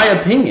 In my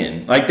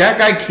opinion. Like, that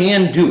guy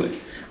can do it.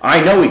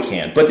 I know he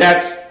can. But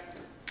that's,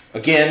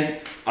 again,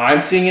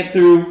 I'm seeing it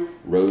through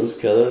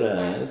rose-colored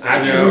eyes.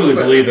 I truly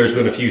believe there's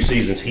been a few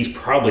seasons he's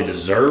probably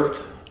deserved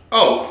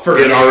for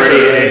it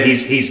already. And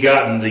he's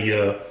gotten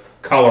the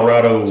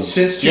Colorado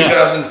since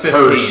 2015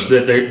 purse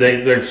that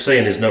they're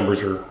saying his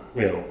numbers are,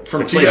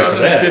 from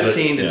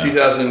 2015 to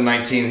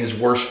 2019, his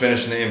worst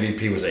finish in the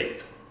MVP was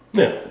 8th.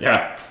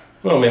 Yeah.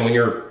 Well, I mean,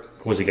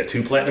 was he got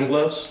 2 platinum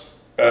gloves?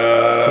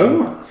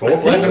 4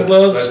 platinum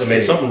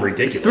gloves? Something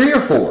ridiculous. 3 or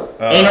 4.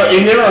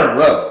 And they're on a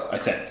row, I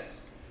think.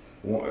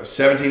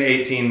 17,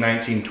 18,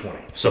 19, 20.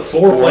 So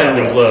 4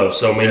 platinum gloves.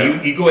 So,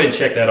 you go ahead and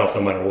check that off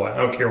no matter what. I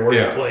don't care where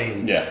you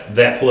play.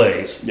 That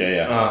plays.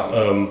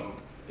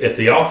 If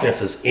the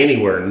offense is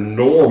anywhere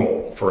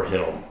normal for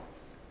him.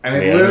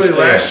 Literally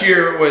last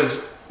year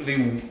was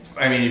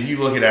if you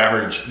look at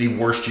average, the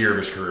worst year of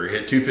his career. He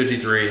hit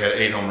 253, had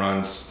 8 home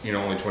runs,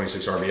 only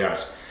 26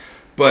 RBIs.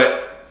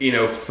 But,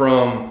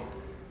 from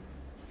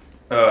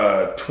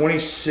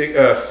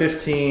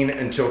 15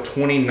 until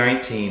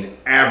 2019,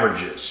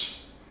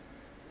 averages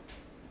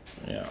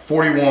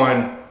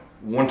 41,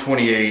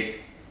 128.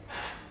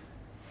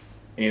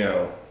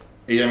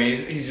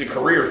 He's a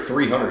career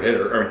 300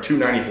 hitter or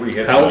 293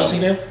 hitter. How old is he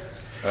now?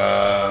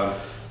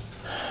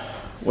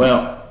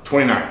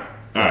 29.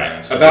 All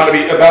right, so about to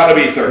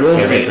be 30. We'll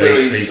see.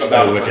 He's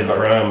about wicked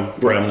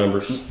prime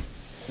numbers.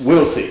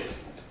 We'll see.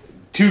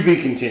 To be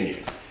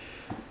continued.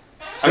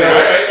 So,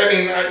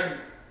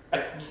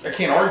 I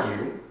can't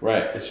argue.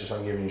 Right. It's just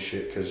I'm giving you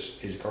shit because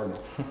he's a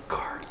Cardinal.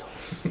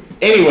 Cardinals.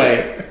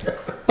 Anyway,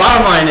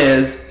 bottom line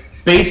is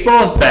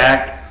baseball is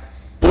back.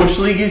 Bush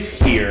League is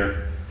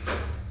here.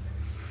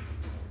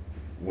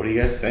 What do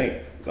you guys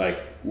think? Like,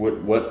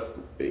 what?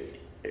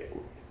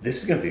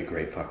 This is gonna be a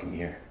great fucking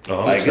year. It's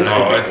gonna be a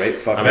great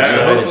fucking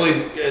year.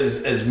 Hopefully,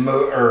 as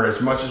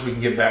much as we can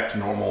get back to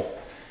normal,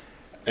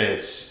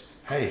 it's.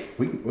 Hey,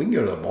 we can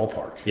go to the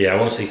ballpark. Yeah, I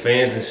want to see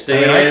fans and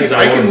stands.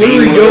 I can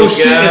literally go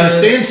sit in the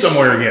stands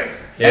somewhere again.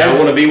 Yeah, I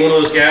want to be one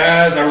of those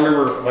guys. I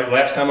remember,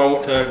 last time I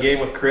went to a game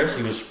with Chris,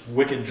 he was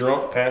wicked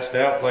drunk, passed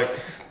out, by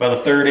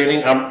the 3rd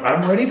inning.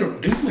 I'm ready to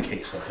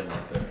duplicate something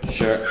like that.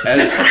 Sure.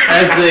 As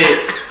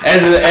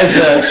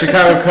the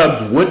Chicago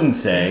Cubs wouldn't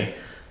say,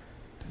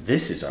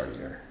 this is our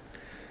year.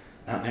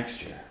 Not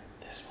next year.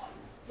 This one.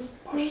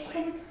 Bush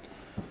League.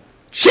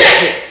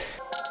 Check it!